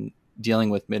and dealing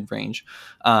with mid-range.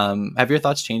 Have your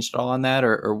thoughts changed at all on that?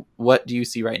 Or what do you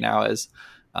see right now as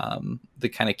the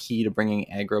kind of key to bringing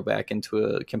aggro back into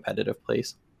a competitive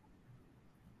place?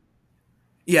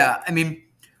 Yeah, I mean,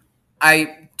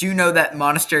 I do know that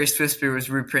Monastery Swiftspear was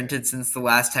reprinted since the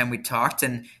last time we talked,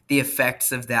 and the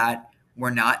effects of that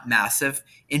were not massive,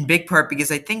 in big part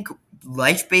because I think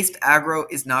life-based aggro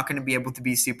is not going to be able to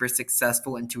be super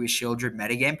successful into a Shieldred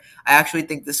metagame. I actually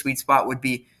think the sweet spot would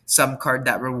be some card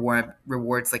that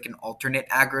rewards like an alternate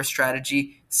aggro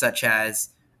strategy, such as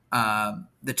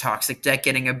the Toxic deck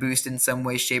getting a boost in some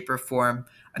way, shape, or form.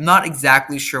 I'm not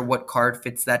exactly sure what card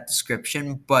fits that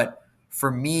description, but for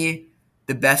me,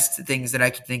 the best things that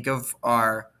I can think of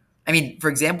are, I mean, for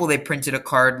example, they printed a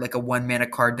card, like a 1-mana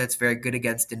card that's very good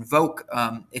against Invoke.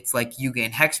 It's like you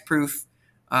gain Hexproof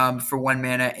for 1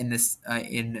 mana in this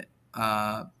in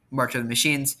March of the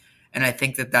Machines. And I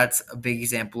think that that's a big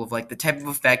example of like the type of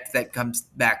effect that comes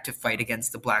back to fight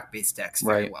against the black-based decks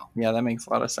very well. Yeah, that makes a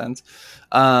lot of sense.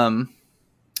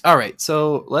 All right,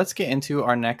 so let's get into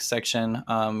our next section,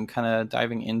 kind of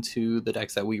diving into the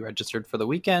decks that we registered for the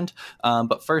weekend.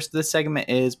 But first, this segment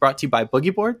is brought to you by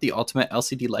Boogie Board, the ultimate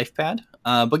LCD life pad.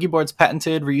 Boogie Board's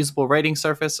patented reusable writing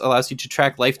surface allows you to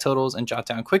track life totals and jot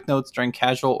down quick notes during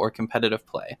casual or competitive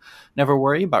play. Never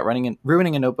worry about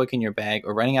ruining a notebook in your bag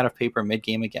or running out of paper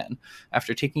mid-game again.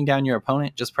 After taking down your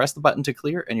opponent, just press the button to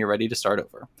clear and you're ready to start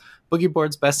over. Boogie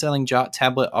Board's best-selling Jot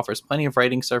tablet offers plenty of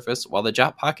writing surface, while the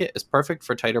Jot Pocket is perfect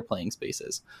for tighter playing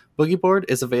spaces. Boogie Board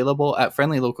is available at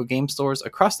friendly local game stores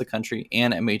across the country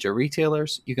and at major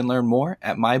retailers. You can learn more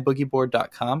at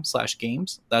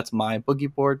myboogieboard.com/games. That's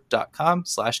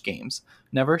myboogieboard.com/games.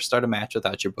 Never start a match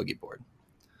without your Boogie Board.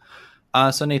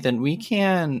 So Nathan, we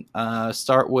can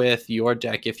start with your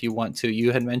deck if you want to.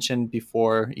 You had mentioned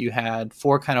before you had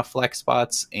 4 kind of flex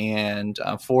spots and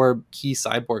 4 key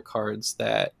sideboard cards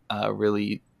that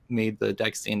really made the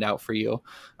deck stand out for you.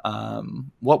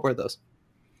 What were those?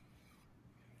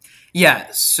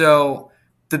 Yeah, so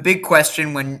the big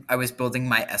question when I was building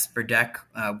my Esper deck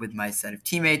with my set of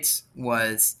teammates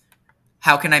was,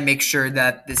 how can I make sure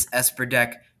that this Esper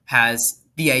deck has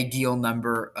the ideal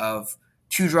number of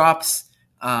 2-drops?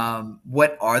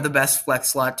 What are the best flex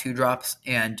slot 2-drops?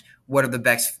 And what are the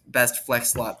best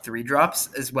flex slot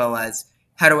 3-drops? As well as,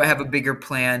 how do I have a bigger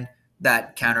plan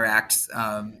that counteracts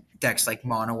decks like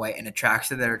Mono White and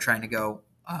Atraxa that are trying to go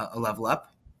a level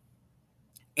up?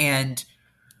 And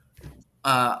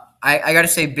I got to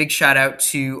say, big shout out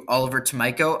to Oliver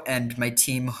Tomiko and my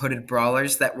team Hooded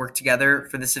Brawlers that worked together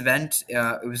for this event.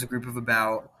 It was a group of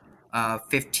about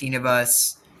 15 of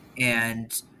us,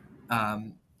 and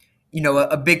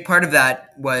a big part of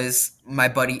that was my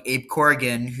buddy Abe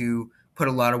Corrigan, who put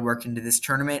a lot of work into this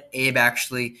tournament. Abe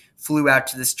actually flew out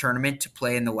to this tournament to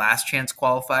play in the last chance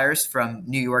qualifiers from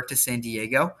New York to San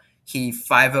Diego. He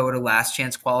 5-0'd a last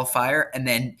chance qualifier, and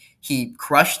then he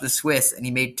crushed the Swiss, and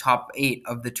he made top 8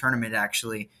 of the tournament,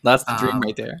 actually. That's the dream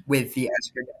right there. With the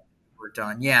Esper deck worked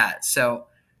on. Yeah, so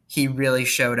he really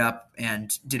showed up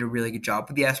and did a really good job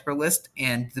with the Esper list.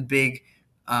 And the big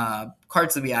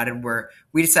cards that we added were,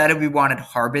 we decided we wanted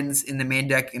Harbins in the main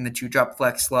deck in the 2-drop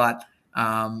flex slot,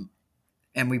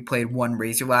 and we played 1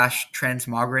 Razorlash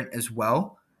Transmogrant as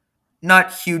well.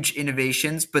 Not huge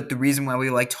innovations, but the reason why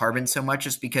we liked Harbin so much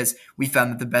is because we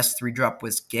found that the best 3-drop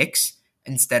was Gix.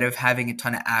 Instead of having a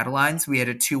ton of Adelines, we had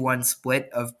a 2-1 split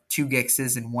of 2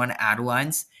 Gixes and 1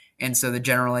 Adelines. And so the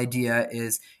general idea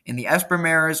is, in the Esper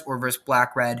Mirrors or versus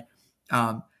Black-Red,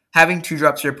 having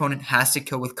 2-drops your opponent has to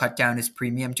kill with Cut Down is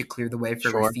premium to clear the way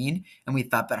for Rafine. And we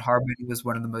thought that Harbin was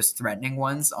one of the most threatening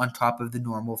ones on top of the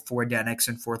normal 4 Denix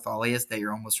and 4 Thalias that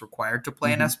you're almost required to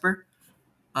play in Esper.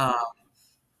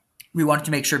 We wanted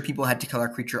to make sure people had to kill our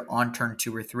creature on turn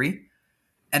 2 or 3.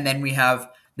 And then we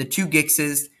have the 2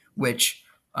 Gixes, which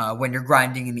when you're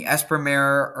grinding in the Esper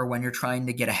Mirror or when you're trying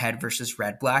to get ahead versus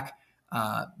red-black,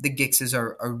 the Gixes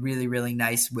are really, really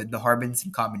nice with the Harbins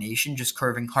in combination. Just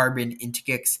curving Harbin into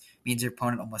Gix means your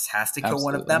opponent almost has to kill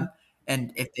one of them.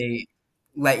 And if they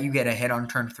let you get a hit on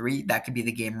turn 3, that could be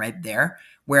the game right there.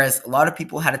 Whereas a lot of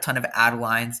people had a ton of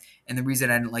Adelines, and the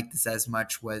reason I didn't like this as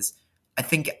much was, I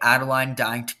think Adeline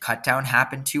dying to cut down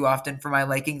happened too often for my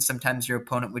liking. Sometimes your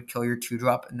opponent would kill your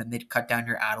 2-drop and then they'd cut down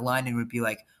your Adeline and would be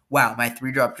like, wow, my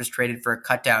 3-drop just traded for a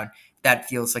cut down. That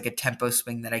feels like a tempo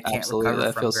swing that I can't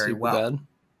recover from very well.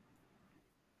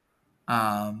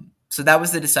 So that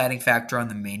was the deciding factor on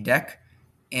the main deck.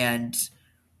 And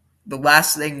the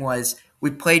last thing was,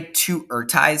 we played 2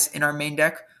 Urtais in our main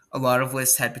deck. A lot of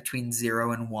lists had between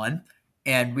 0 and 1.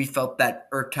 And we felt that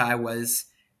Urtai was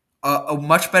a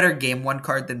much better game 1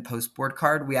 card than post-board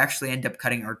card. We actually end up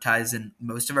cutting Urtais in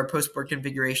most of our post-board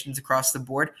configurations across the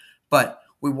board, but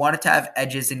we wanted to have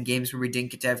edges in games where we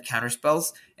didn't get to have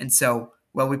counterspells. And so,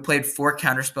 while we played 4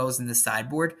 counterspells in the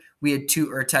sideboard, we had 2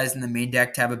 Urtais in the main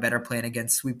deck to have a better plan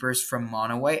against sweepers from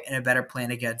Mono White and a better plan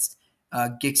against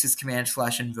Gix's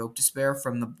Command/Invoke Despair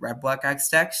from the red-black X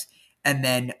decks, and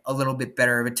then a little bit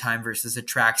better of a time versus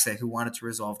Atraxa, who wanted to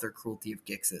resolve their cruelty of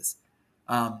Gixes.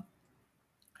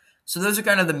 So those are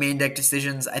kind of the main deck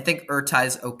decisions. I think Urtai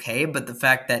is okay, but the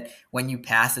fact that when you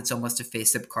pass, it's almost a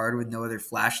face-up card with no other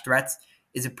flash threats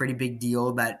is a pretty big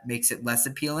deal that makes it less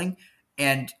appealing.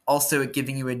 And also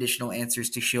giving you additional answers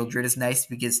to Shieldred is nice,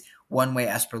 because one way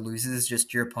Esper loses is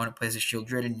just your opponent plays a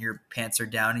Shieldred and your pants are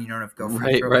down and you don't have Go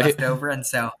for Throw left over. And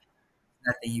so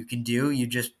nothing you can do. You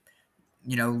just,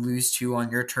 lose 2 on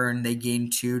your turn. They gain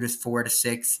 2 to 4 to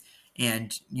 6.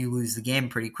 And you lose the game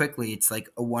pretty quickly. It's like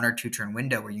a 1 or 2 turn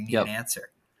window where you need an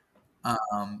answer.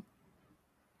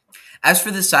 As for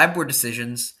the sideboard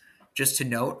decisions, just to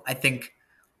note, I think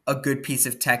a good piece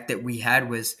of tech that we had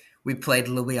was we played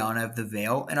Liliana of the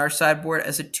Veil in our sideboard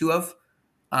as a 2 of.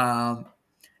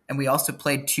 And we also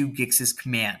played 2 Gix's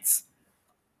Commands.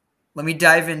 Let me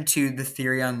dive into the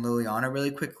theory on Liliana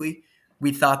really quickly.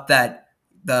 We thought that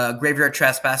the Graveyard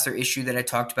Trespasser issue that I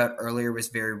talked about earlier was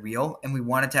very real, and we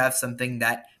wanted to have something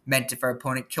that meant if our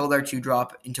opponent killed our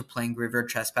 2-drop into playing Graveyard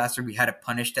Trespasser, we had a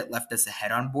punish that left us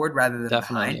ahead on board rather than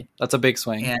behind. That's a big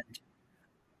swing.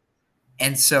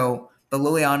 And so the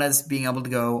Liliana's being able to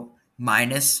go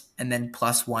minus and then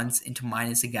plus once into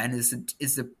minus again is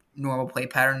the normal play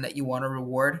pattern that you want to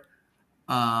reward.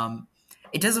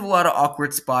 It does have a lot of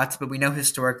awkward spots, but we know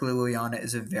historically Liliana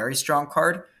is a very strong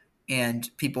card, and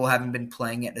people haven't been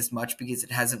playing it as much because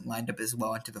it hasn't lined up as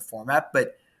well into the format.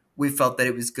 But we felt that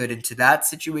it was good into that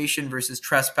situation versus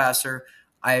Trespasser.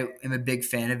 I am a big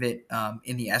fan of it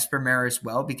in the Esper Mirror as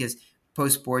well, because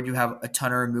post board you have a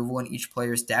ton of removal in each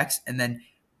player's decks, and then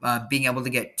being able to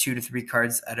get 2 to 3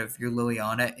 cards out of your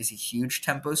Liliana is a huge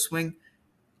tempo swing.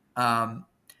 And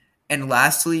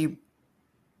lastly,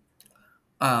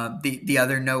 the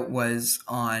other note was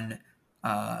on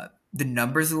the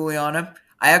numbers of Liliana.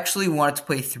 I actually wanted to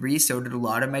play 3, so did a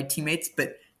lot of my teammates,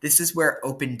 but this is where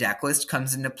open deck list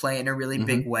comes into play in a really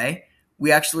big way.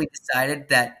 We actually decided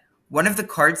that one of the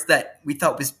cards that we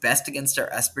thought was best against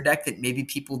our Esper deck that maybe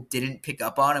people didn't pick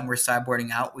up on and were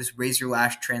sideboarding out was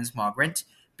Razorlash Transmogrant,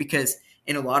 because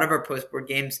in a lot of our post-board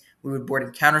games, we would board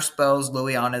in counterspells,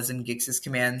 Lilianas, and Gix's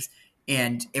commands,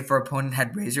 and if our opponent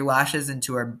had Razor Lashes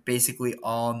into our basically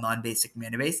all non-basic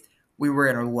mana base, we were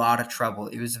in a lot of trouble.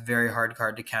 It was a very hard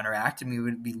card to counteract, and we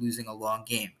would be losing a long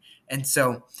game. And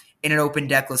so in an open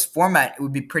decklist format, it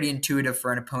would be pretty intuitive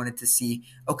for an opponent to see,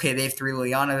 okay, they have 3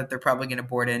 Liliana that they're probably going to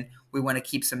board in. We want to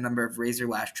keep some number of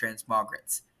Razorlash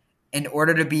Transmogrants. In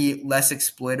order to be less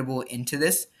exploitable into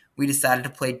this, we decided to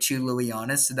play 2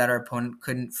 Lilianas so that our opponent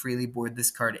couldn't freely board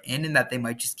this card in, and that they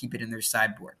might just keep it in their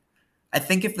sideboard. I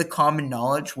think if the common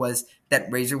knowledge was that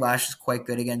Razorlash is quite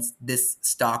good against this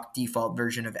stock default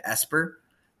version of Esper,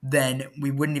 then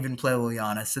we wouldn't even play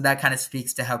Liliana. So that kind of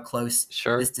speaks to how close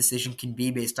this decision can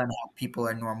be based on how people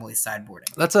are normally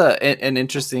sideboarding. That's an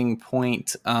interesting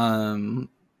point.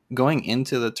 Going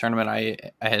into the tournament, I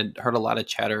had heard a lot of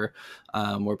chatter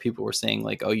where people were saying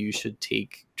like, oh, you should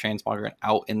take Transmogrant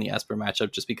out in the Esper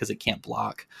matchup just because it can't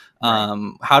block.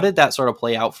 Right. How did that sort of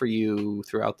play out for you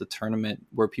throughout the tournament?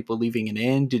 Were people leaving it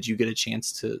in? Did you get a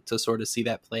chance to sort of see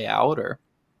that play out? Or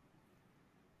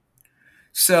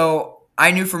So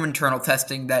I knew from internal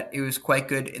testing that it was quite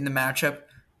good in the matchup,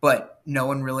 but no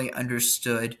one really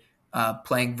understood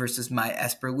playing versus my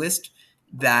Esper list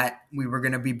that we were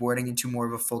going to be boarding into more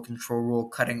of a full control role,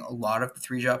 cutting a lot of the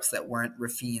 3-drops that weren't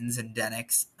Rafines and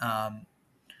Denix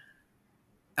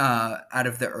out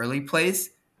of the early plays.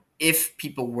 If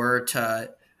people were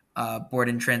to board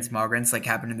in Transmogrants like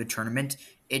happened in the tournament,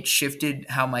 it shifted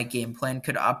how my game plan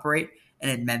could operate,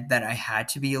 and it meant that I had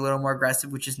to be a little more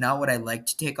aggressive, which is not what I like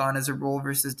to take on as a role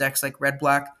versus decks like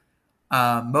Red-Black.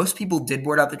 Most people did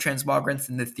board out the Transmogrants,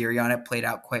 and the theory on it played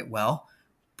out quite well.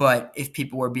 But if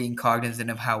people were being cognizant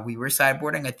of how we were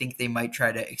sideboarding, I think they might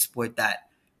try to exploit that.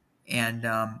 And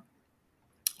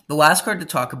the last card to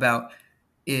talk about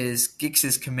is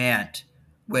Gix's Command,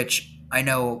 which I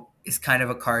know is kind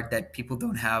of a card that people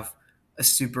don't have a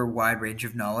super wide range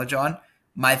of knowledge on.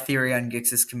 My theory on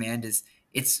Gix's Command is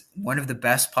it's one of the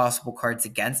best possible cards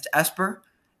against Esper,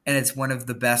 and it's one of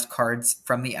the best cards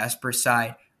from the Esper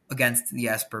side against the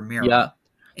Esper Mirror. Yeah.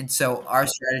 And so our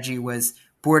strategy was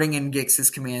boarding in Gix's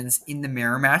commands in the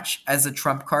mirror match as a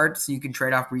trump card, so you can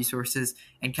trade off resources,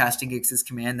 and casting Gix's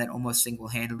command that almost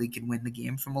single-handedly can win the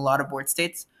game from a lot of board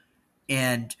states.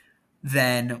 And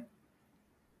then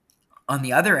on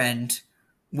the other end,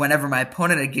 whenever my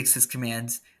opponent had Gix's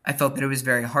commands, I felt that it was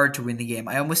very hard to win the game.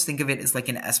 I almost think of it as like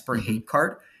an Esper hate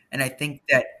card, and I think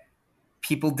that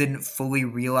people didn't fully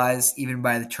realize, even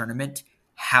by the tournament,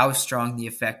 how strong the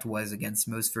effect was against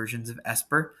most versions of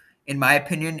Esper. In my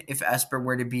opinion, if Esper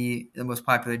were to be the most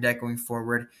popular deck going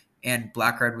forward and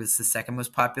Black-Red was the second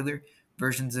most popular,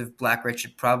 versions of Black-Red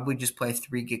should probably just play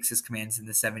 3 Gix's commands in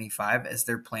the 75 as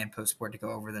their plan post-board to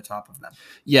go over the top of them.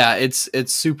 Yeah, it's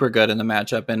super good in the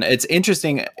matchup, and it's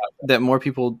interesting that more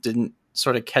people didn't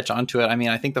sort of catch on to it. I mean,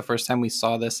 I think the first time we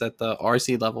saw this at the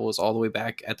RC level was all the way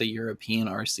back at the European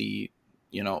RC,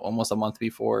 almost a month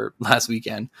before last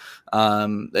weekend.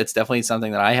 It's definitely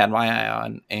something that I had my eye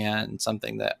on, and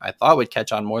something that I thought would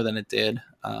catch on more than it did.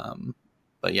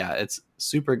 But yeah, it's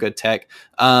super good tech.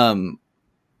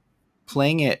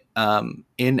 Playing it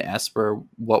in Esper,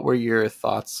 what were your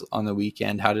thoughts on the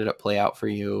weekend? How did it play out for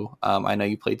you? I know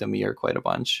you played the Mirror quite a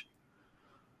bunch.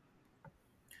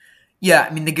 Yeah,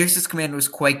 I mean, the Gix's command was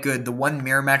quite good. The one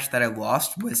mirror match that I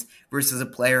lost was versus a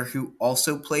player who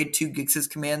also played 2 Gix's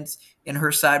commands in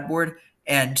her sideboard,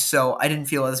 and so I didn't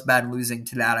feel as bad losing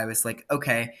to that. I was like,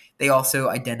 okay, they also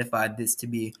identified this to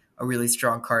be a really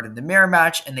strong card in the mirror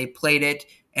match, and they played it,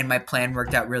 and my plan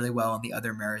worked out really well on the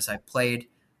other mirrors I played.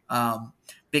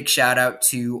 Big shout out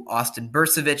to Austin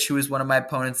Bursavich, who was one of my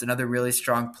opponents, another really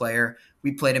strong player.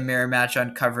 We played a mirror match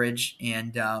on coverage,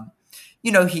 and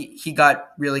he got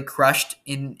really crushed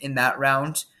in that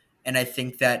round. And I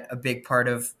think that a big part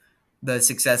of the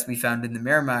success we found in the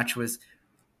mirror match was,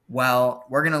 well,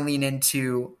 we're going to lean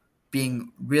into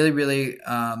being really, really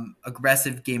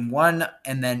aggressive game 1.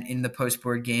 And then in the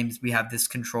post-board games, we have this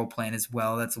control plan as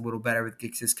well. That's a little better with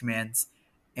Gix's commands.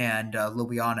 and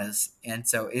Liliana's, and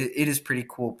so it is pretty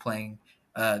cool playing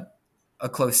a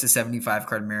close to 75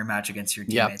 card mirror match against your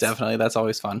Yeah, teammates. definitely. That's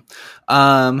always fun.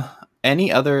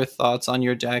 Any other thoughts on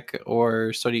your deck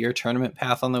or sort of your tournament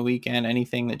path on the weekend?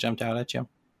 Anything that jumped out at you?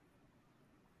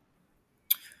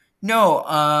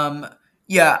 No,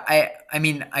 yeah, I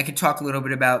mean, I could talk a little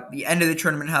bit about the end of the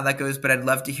tournament, how that goes, but I'd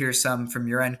love to hear some from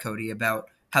your end, Cody, about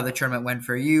how the tournament went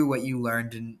for you, what you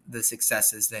learned, and the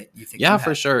successes that you think Yeah, you for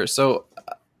had. sure. So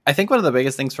I think one of the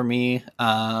biggest things for me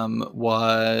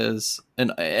was,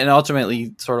 and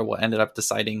ultimately sort of what ended up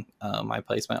deciding my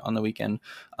placement on the weekend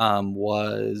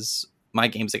was my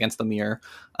games against the mirror.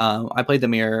 I played the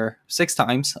mirror 6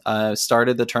 times.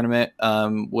 Started the tournament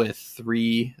with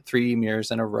three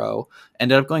mirrors in a row.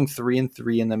 Ended up going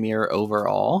 3-3 in the mirror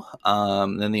overall.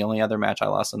 Then the only other match I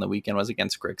lost on the weekend was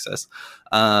against Grixis.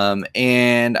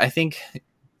 And I think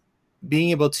being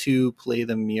able to play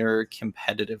the mirror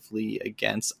competitively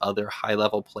against other high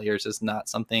level players is not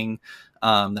something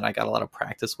that I got a lot of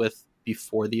practice with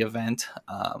before the event.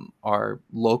 Our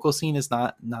local scene is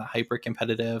not hyper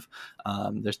competitive.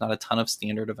 There's not a ton of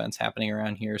standard events happening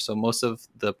around here, so most of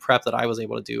the prep that I was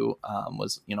able to do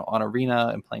was on Arena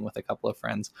and playing with a couple of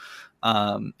friends,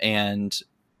 and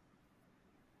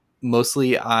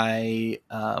mostly I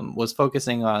was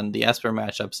focusing on the Esper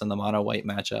matchups and the mono white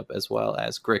matchup as well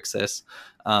as Grixis.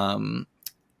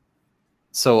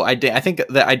 So I think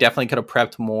that I definitely could have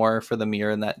prepped more for the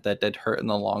mirror, and that did hurt in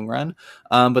the long run.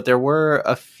 But there were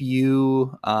a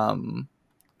few kind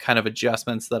of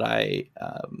adjustments that I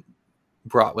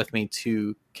brought with me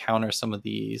to counter some of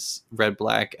these red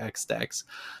black X decks.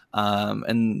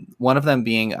 And one of them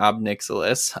being Ob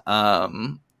Nixilis.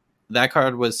 That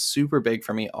card was super big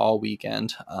for me all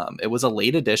weekend. It was a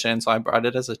late edition, so I brought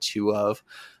it as a 2 of.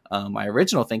 My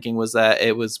original thinking was that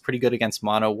it was pretty good against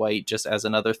mono white, just as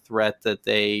another threat that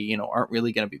they, aren't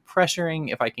really going to be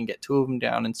pressuring. If I can get 2 of them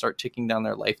down and start ticking down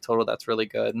their life total, that's really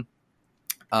good.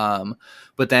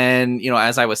 But then,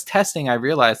 as I was testing, I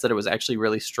realized that it was actually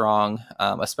really strong,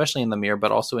 especially in the mirror,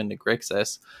 but also in the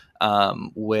Grixis,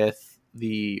 with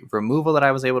the removal that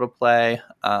I was able to play,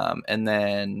 and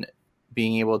then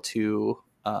being able to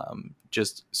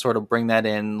just sort of bring that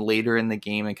in later in the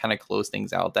game and kind of close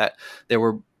things out. That there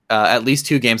were at least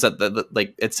 2 games that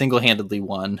like it single-handedly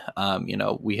won.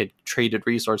 We had traded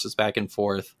resources back and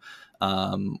forth.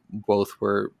 Both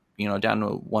were down to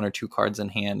 1 or 2 cards in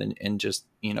hand, and just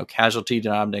casualty to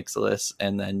Ob Nixilis,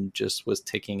 and then just was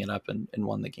ticking it up and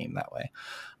won the game that way.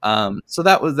 So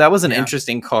that was an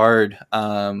interesting card.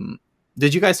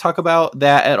 Did you guys talk about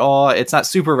that at all? It's not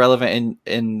super relevant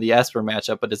in the Esper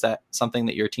matchup, but is that something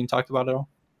that your team talked about at all?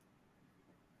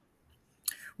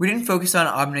 We didn't focus on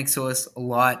Ob Nixilis a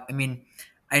lot. I mean,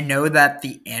 I know that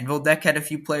the Anvil deck had a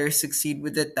few players succeed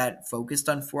with it that focused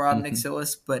on 4 Ob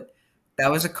Nixilis, but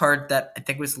that was a card that I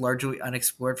think was largely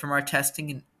unexplored from our testing,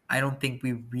 and I don't think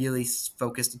we really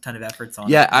focused a ton of efforts on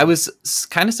it. Yeah, I was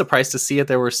kind of surprised to see it.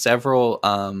 There were several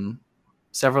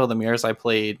of the mirrors I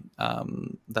played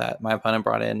that my opponent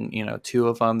brought in, 2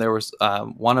 of them. There was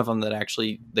one of them that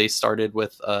actually they started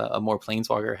with a more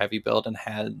Planeswalker heavy build and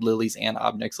had Lilies and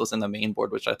Ob Nixilis in the main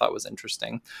board, which I thought was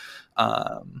interesting.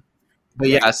 But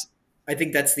yes, I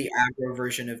think that's the aggro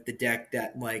version of the deck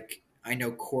that, like, I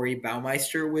know Corey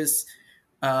Baumeister was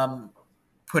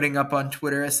putting up on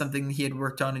Twitter as something he had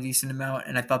worked on a decent amount,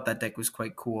 and I thought that deck was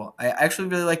quite cool. I actually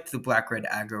really liked the black-red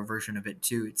aggro version of it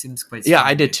too. It seems quite yeah,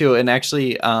 I did too. And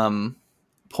actually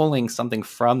pulling something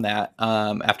from that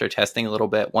after testing a little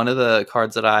bit, one of the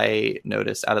cards that I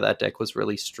noticed out of that deck was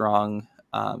really strong,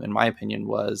 in my opinion,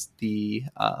 was the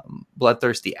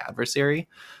Bloodthirsty Adversary.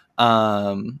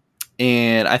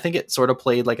 And I think it sort of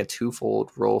played like a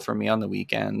twofold role for me on the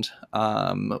weekend,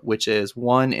 which is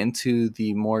one, into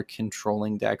the more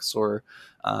controlling decks or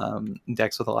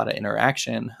decks with a lot of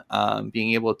interaction,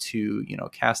 being able to,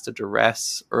 cast a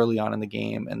duress early on in the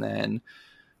game and then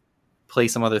play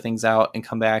some other things out and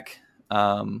come back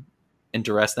and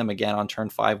duress them again on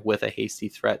turn 5 with a hasty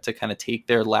threat to kind of take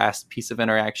their last piece of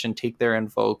interaction, take their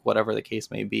invoke, whatever the case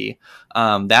may be.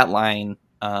 That line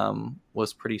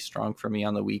was pretty strong for me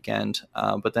on the weekend.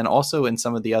 But then also in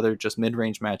some of the other just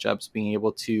mid-range matchups, being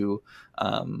able to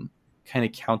kind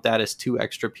of count that as 2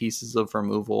 extra pieces of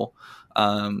removal,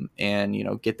 and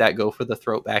get that go for the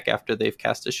throat back after they've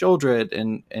cast a Sheoldred,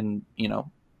 and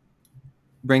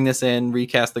bring this in,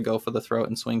 recast the go for the throat,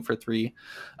 and swing for 3.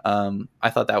 I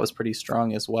thought that was pretty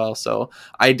strong as well. So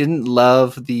I didn't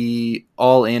love the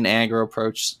all-in aggro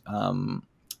approach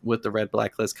with the red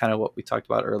black list, kind of what we talked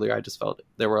about earlier. I just felt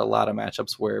there were a lot of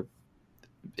matchups where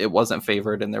it wasn't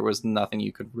favored, and there was nothing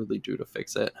you could really do to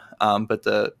fix it. But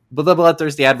the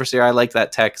Bloodthirsty Adversary, I like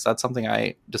that tech, so that's something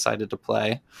I decided to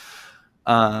play.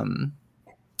 And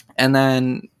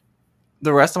then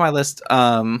the rest of my list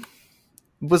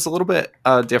was a little bit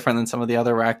different than some of the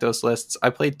other Rakdos lists. I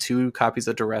played 2 copies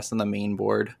of Duress on the main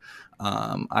board.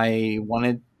 I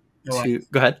wanted to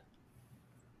go ahead.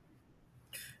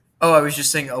 Oh, I was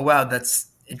just saying, oh wow,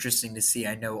 that's interesting to see.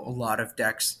 I know a lot of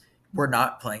decks were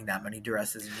not playing that many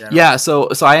Duresses in general. Yeah, so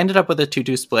I ended up with a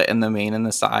 2-2 split in the main and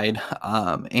the side.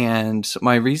 And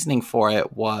my reasoning for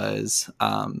it was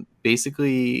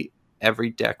basically every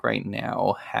deck right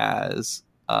now has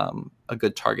a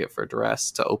good target for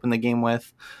Duress to open the game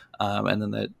with. And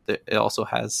then it also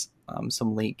has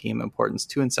some late game importance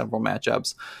too in several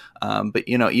matchups. But,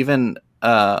 even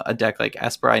a deck like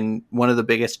Esper, one of the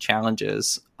biggest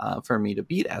challenges for me to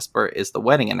beat Esper is the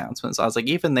wedding announcement. So I was like,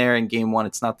 even there in game 1,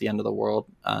 it's not the end of the world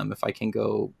if I can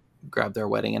go grab their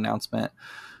wedding announcement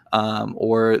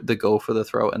or the go for the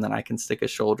throat, and then I can stick a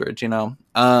Shouldridge,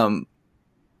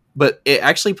 but it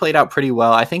actually played out pretty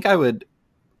well. I think I would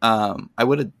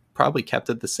have probably kept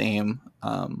it the same.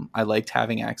 I liked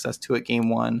having access to it game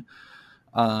 1.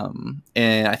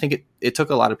 And I think it took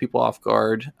a lot of people off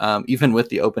guard. Even with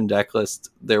the open deck list,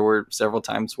 there were several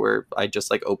times where I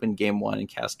just opened game 1 and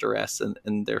cast Duress,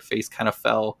 and their face kind of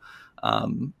fell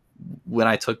when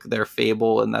I took their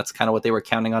Fable, and that's kind of what they were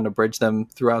counting on to bridge them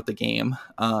throughout the game.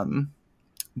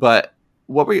 But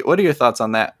what are your thoughts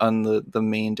on that, on the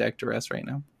main deck Duress right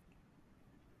now?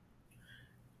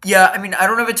 Yeah, I mean, I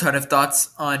don't have a ton of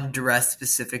thoughts on Duress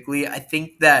specifically. I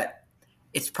think that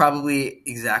it's probably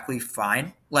exactly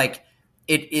fine.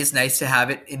 It is nice to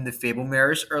have it in the Fable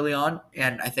mirrors early on,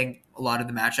 and I think a lot of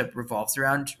the matchup revolves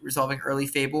around resolving early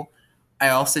Fable. I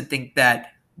also think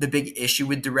that the big issue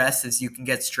with Duress is you can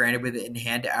get stranded with it in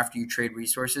hand after you trade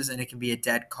resources, and it can be a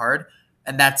dead card,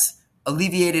 and that's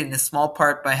alleviated in a small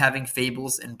part by having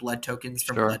Fables and blood tokens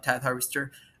from Blood Tithe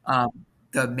Harvester.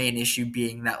 The main issue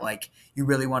being that you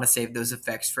really want to save those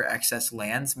effects for excess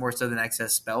lands more so than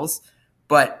excess spells.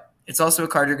 But it's also a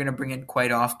card you're going to bring in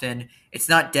quite often. It's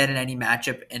not dead in any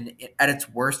matchup, and at its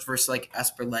worst versus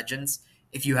Esper Legends,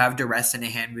 if you have Duress in a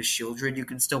hand with Shieldred, you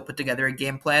can still put together a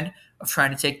game plan of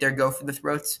trying to take their go for the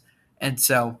throats. And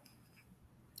so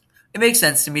it makes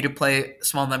sense to me to play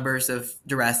small numbers of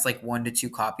Duress, 1 to 2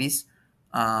 copies.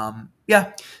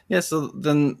 So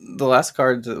then the last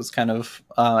card that was kind of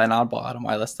an oddball out of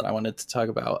my list that I wanted to talk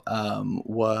about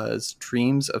was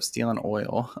Dreams of Steel and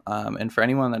Oil. And for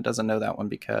anyone that doesn't know that one,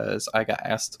 because I got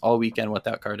asked all weekend what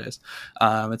that card is,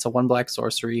 it's a 1 black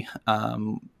sorcery.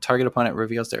 Target opponent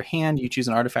reveals their hand. You choose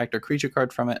an artifact or creature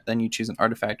card from it. Then you choose an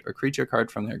artifact or creature card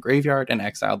from their graveyard and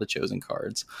exile the chosen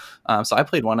cards. So I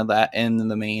played one of that in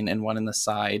the main and one in the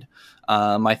side.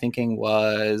 My thinking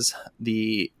was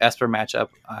the Esper matchup.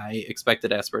 I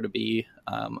expected Esper to be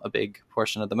a big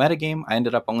portion of the metagame. I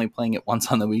ended up only playing it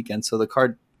once on the weekend, so the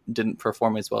card didn't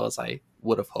perform as well as I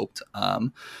would have hoped.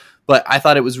 But I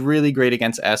thought it was really great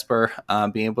against Esper,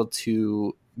 being able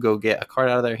to go get a card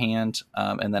out of their hand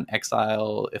and then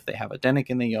exile if they have a Dennick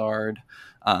in the yard.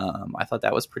 I thought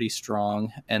that was pretty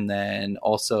strong. And then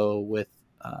also with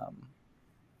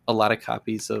a lot of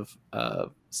copies of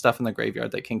stuff in the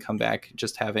graveyard that can come back,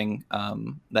 just having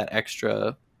that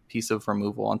extra piece of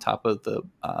removal on top of the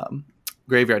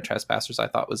Graveyard Trespassers I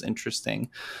thought was interesting.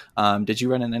 Did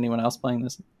you run into anyone else playing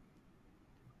this?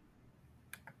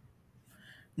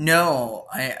 No,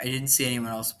 I didn't see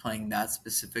anyone else playing that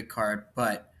specific card,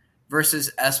 but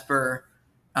versus Esper,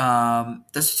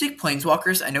 does it take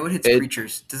Planeswalkers? I know it hits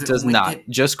creatures. Does not.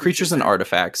 Just creatures and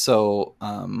artifacts. So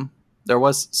there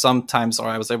was some times where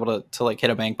I was able to hit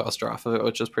a Bank Buster off of it,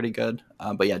 which was pretty good.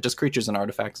 But yeah, just creatures and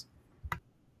artifacts.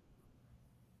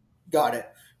 Got it.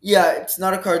 Yeah, it's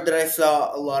not a card that I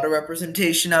saw a lot of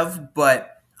representation of,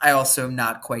 but I also am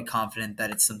not quite confident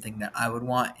that it's something that I would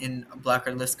want in a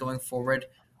Blackguard list going forward.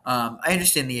 I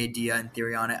understand the idea and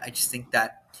theory on it. I just think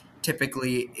that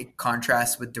typically it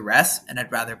contrasts with Duress, and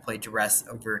I'd rather play Duress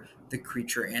over the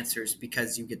creature answers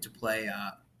because you get to play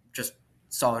just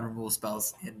solid removal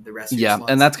spells in the rest of your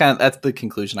slots. And that's the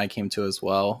conclusion I came to as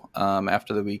well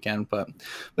after the weekend. But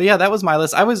yeah, that was my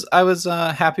list. I was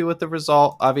happy with the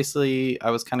result. Obviously,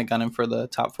 I was kind of gunning for the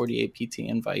top 48 PT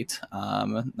invite.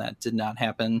 That did not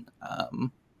happen.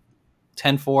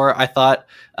 10-4, I thought,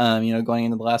 going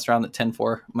into the last round that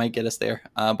 10-4 might get us there.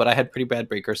 But I had pretty bad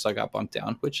breakers, so I got bumped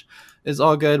down, which is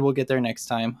all good. We'll get there next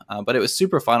time. But it was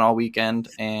super fun all weekend,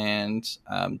 and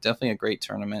definitely a great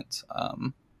tournament.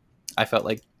 I felt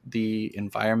like the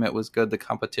environment was good. The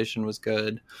competition was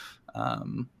good.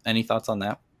 Any thoughts on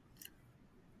that?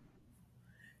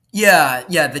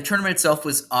 Yeah, the tournament itself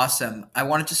was awesome. I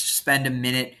wanted to spend a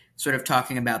minute sort of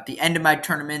talking about the end of my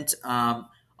tournament. I'll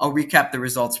recap the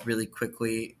results really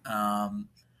quickly.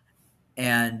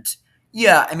 And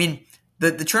yeah, I mean,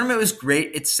 the tournament was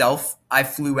great itself. I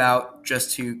flew out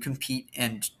just to compete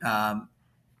and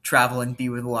travel and be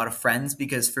with a lot of friends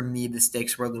because for me, the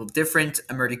stakes were a little different.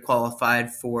 I'm already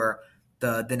qualified for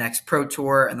the next Pro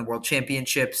Tour and the World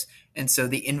Championships. And so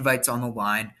the invites on the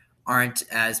line aren't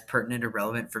as pertinent or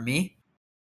relevant for me.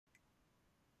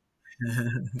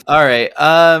 All right.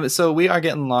 So we are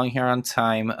getting long here on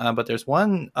time, but there's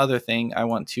one other thing I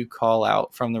want to call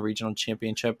out from the regional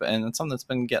championship, and it's something that's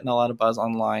been getting a lot of buzz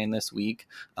online this week.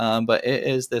 But it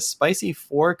is this spicy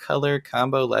 4-color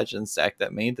combo legends deck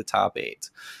that made the top 8.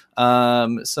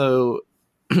 So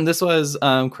this was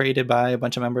created by a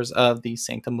bunch of members of the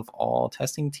Sanctum of All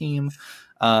testing team.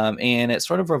 And it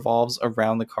sort of revolves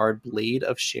around the card Blade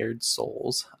of Shared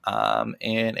Souls. And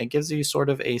it gives you sort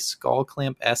of a Skull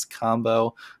Clamp-esque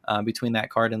combo between that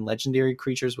card and legendary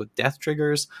creatures with death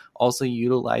triggers, also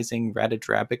utilizing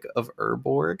Ratadrapic of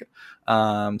Urborg.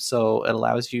 So it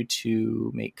allows you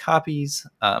to make copies,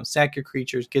 sack your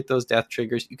creatures, get those death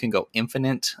triggers. You can go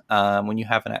infinite when you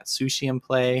have an Atsushi in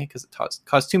play, because it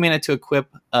costs 2 mana to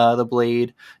equip the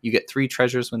Blade. You get 3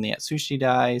 treasures when the Atsushi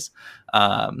dies.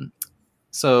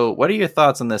 So what are your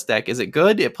thoughts on this deck? Is it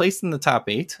good? It placed in the top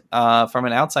 8. From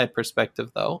an outside perspective,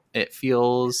 though, it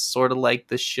feels sort of like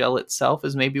the shell itself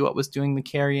is maybe what was doing the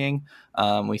carrying.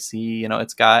 We see,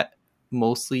 it's got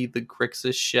mostly the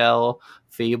Grixis shell,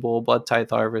 Fable, Blood Tithe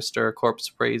Harvester, Corpse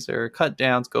Appraiser, Cut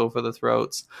Downs, Go for the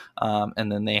Throats. And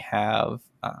then they have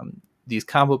these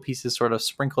combo pieces sort of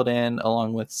sprinkled in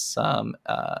along with some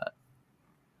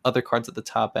other cards at the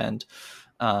top end.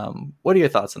 What are your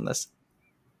thoughts on this?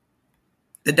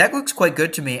 The deck looks quite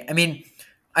good to me. I mean,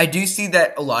 I do see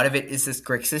that a lot of it is this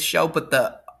Grixis shell, but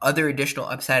the other additional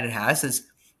upside it has is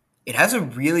it has a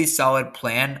really solid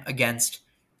plan against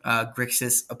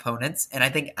Grixis opponents. And I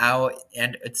think Ao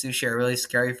and Atsushi are really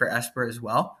scary for Esper as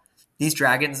well. These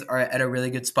dragons are at a really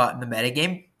good spot in the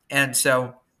metagame. And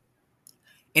so,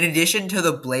 in addition to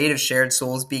the Blade of Shared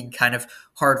Souls being kind of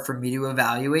hard for me to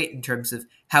evaluate in terms of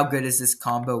how good is this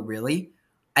combo really,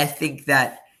 I think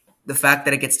that the fact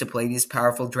that it gets to play these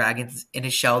powerful dragons in a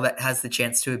shell that has the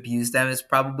chance to abuse them is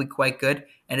probably quite good.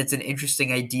 And it's an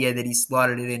interesting idea that he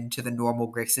slotted it into the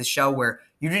normal Grixis shell where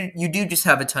you do just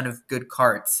have a ton of good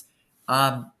cards.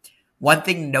 One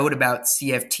thing note about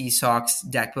CFT Sock's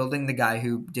deck building, the guy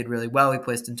who did really well, he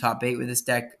placed in top 8 with this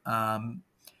deck,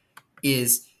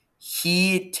 is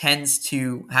he tends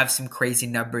to have some crazy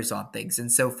numbers on things.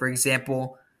 And so, for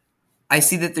example, I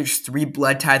see that there's 3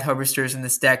 Blood Tithe Harvesters in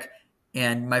this deck.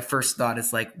 And my first thought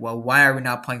is like, well, why are we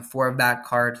not playing 4 of that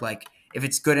card? Like, if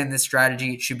it's good in this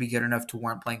strategy, it should be good enough to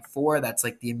warrant playing 4. That's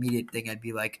like the immediate thing. I'd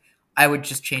be like, I would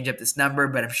just change up this number,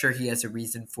 but I'm sure he has a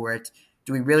reason for it.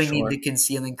 Do we really need the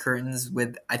Concealing Curtains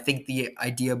with, I think the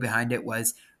idea behind it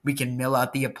was we can mill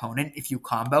out the opponent if you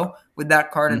combo with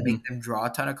that card and make them draw a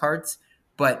ton of cards.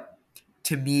 But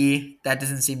to me, that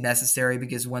doesn't seem necessary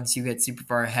because once you get super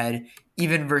far ahead,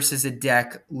 even versus a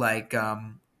deck like,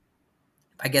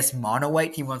 I guess mono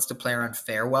white, he wants to play around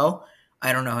Farewell.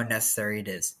 I don't know how necessary it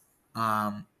is.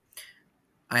 I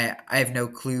have no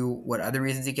clue what other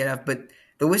reasons he could have, but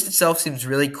the list itself seems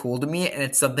really cool to me, and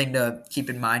it's something to keep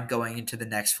in mind going into the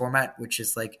next format, which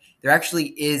is like there actually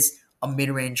is a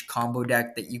mid-range combo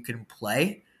deck that you can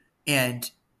play, and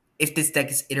if this deck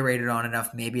is iterated on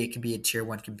enough, maybe it can be a tier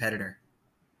 1 competitor.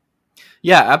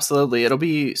 Yeah, absolutely. It'll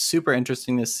be super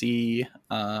interesting to see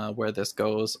where this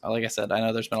goes. Like I said, I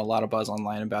know there's been a lot of buzz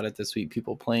online about it this week,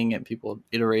 people playing it, people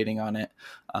iterating on it.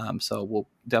 So we'll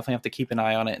definitely have to keep an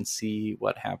eye on it and see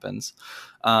what happens.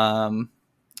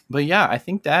 But yeah, I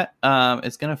think that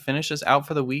is going to finish us out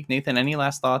for the week. Nathan, any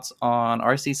last thoughts on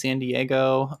RC San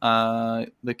Diego,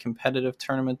 the competitive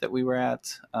tournament that we were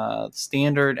at,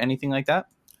 standard, anything like that?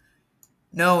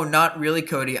 No, not really,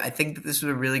 Cody. I think that this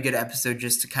was a really good episode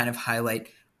just to kind of highlight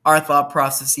our thought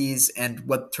processes and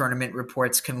what tournament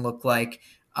reports can look like.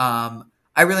 I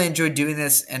really enjoyed doing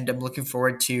this, and I'm looking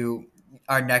forward to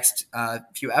our next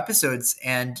few episodes.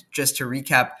 And just to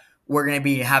recap, we're going to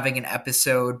be having an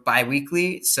episode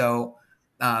bi-weekly, so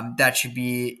that should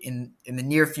be in the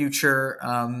near future.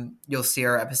 You'll see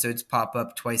our episodes pop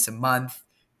up twice a month.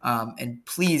 And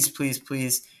please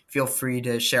feel free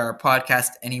to share our podcast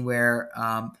anywhere.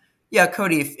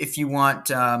 Cody, if you want,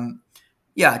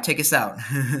 take us out.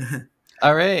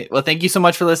 All right. Well, thank you so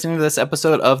much for listening to this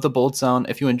episode of The Bold Zone.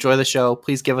 If you enjoy the show,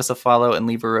 please give us a follow and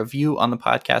leave a review on the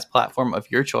podcast platform of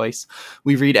your choice.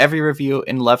 We read every review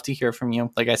and love to hear from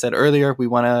you. Like I said earlier, we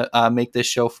want to make this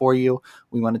show for you.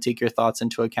 We want to take your thoughts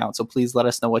into account. So please let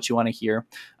us know what you want to hear.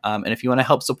 And if you want to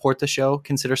help support the show,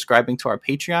 consider subscribing to our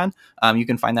Patreon. You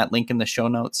can find that link in the show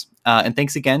notes. And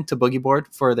thanks again to Boogie Board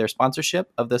for their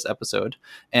sponsorship of this episode.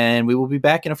 And we will be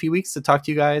back in a few weeks to talk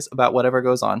to you guys about whatever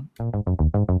goes on.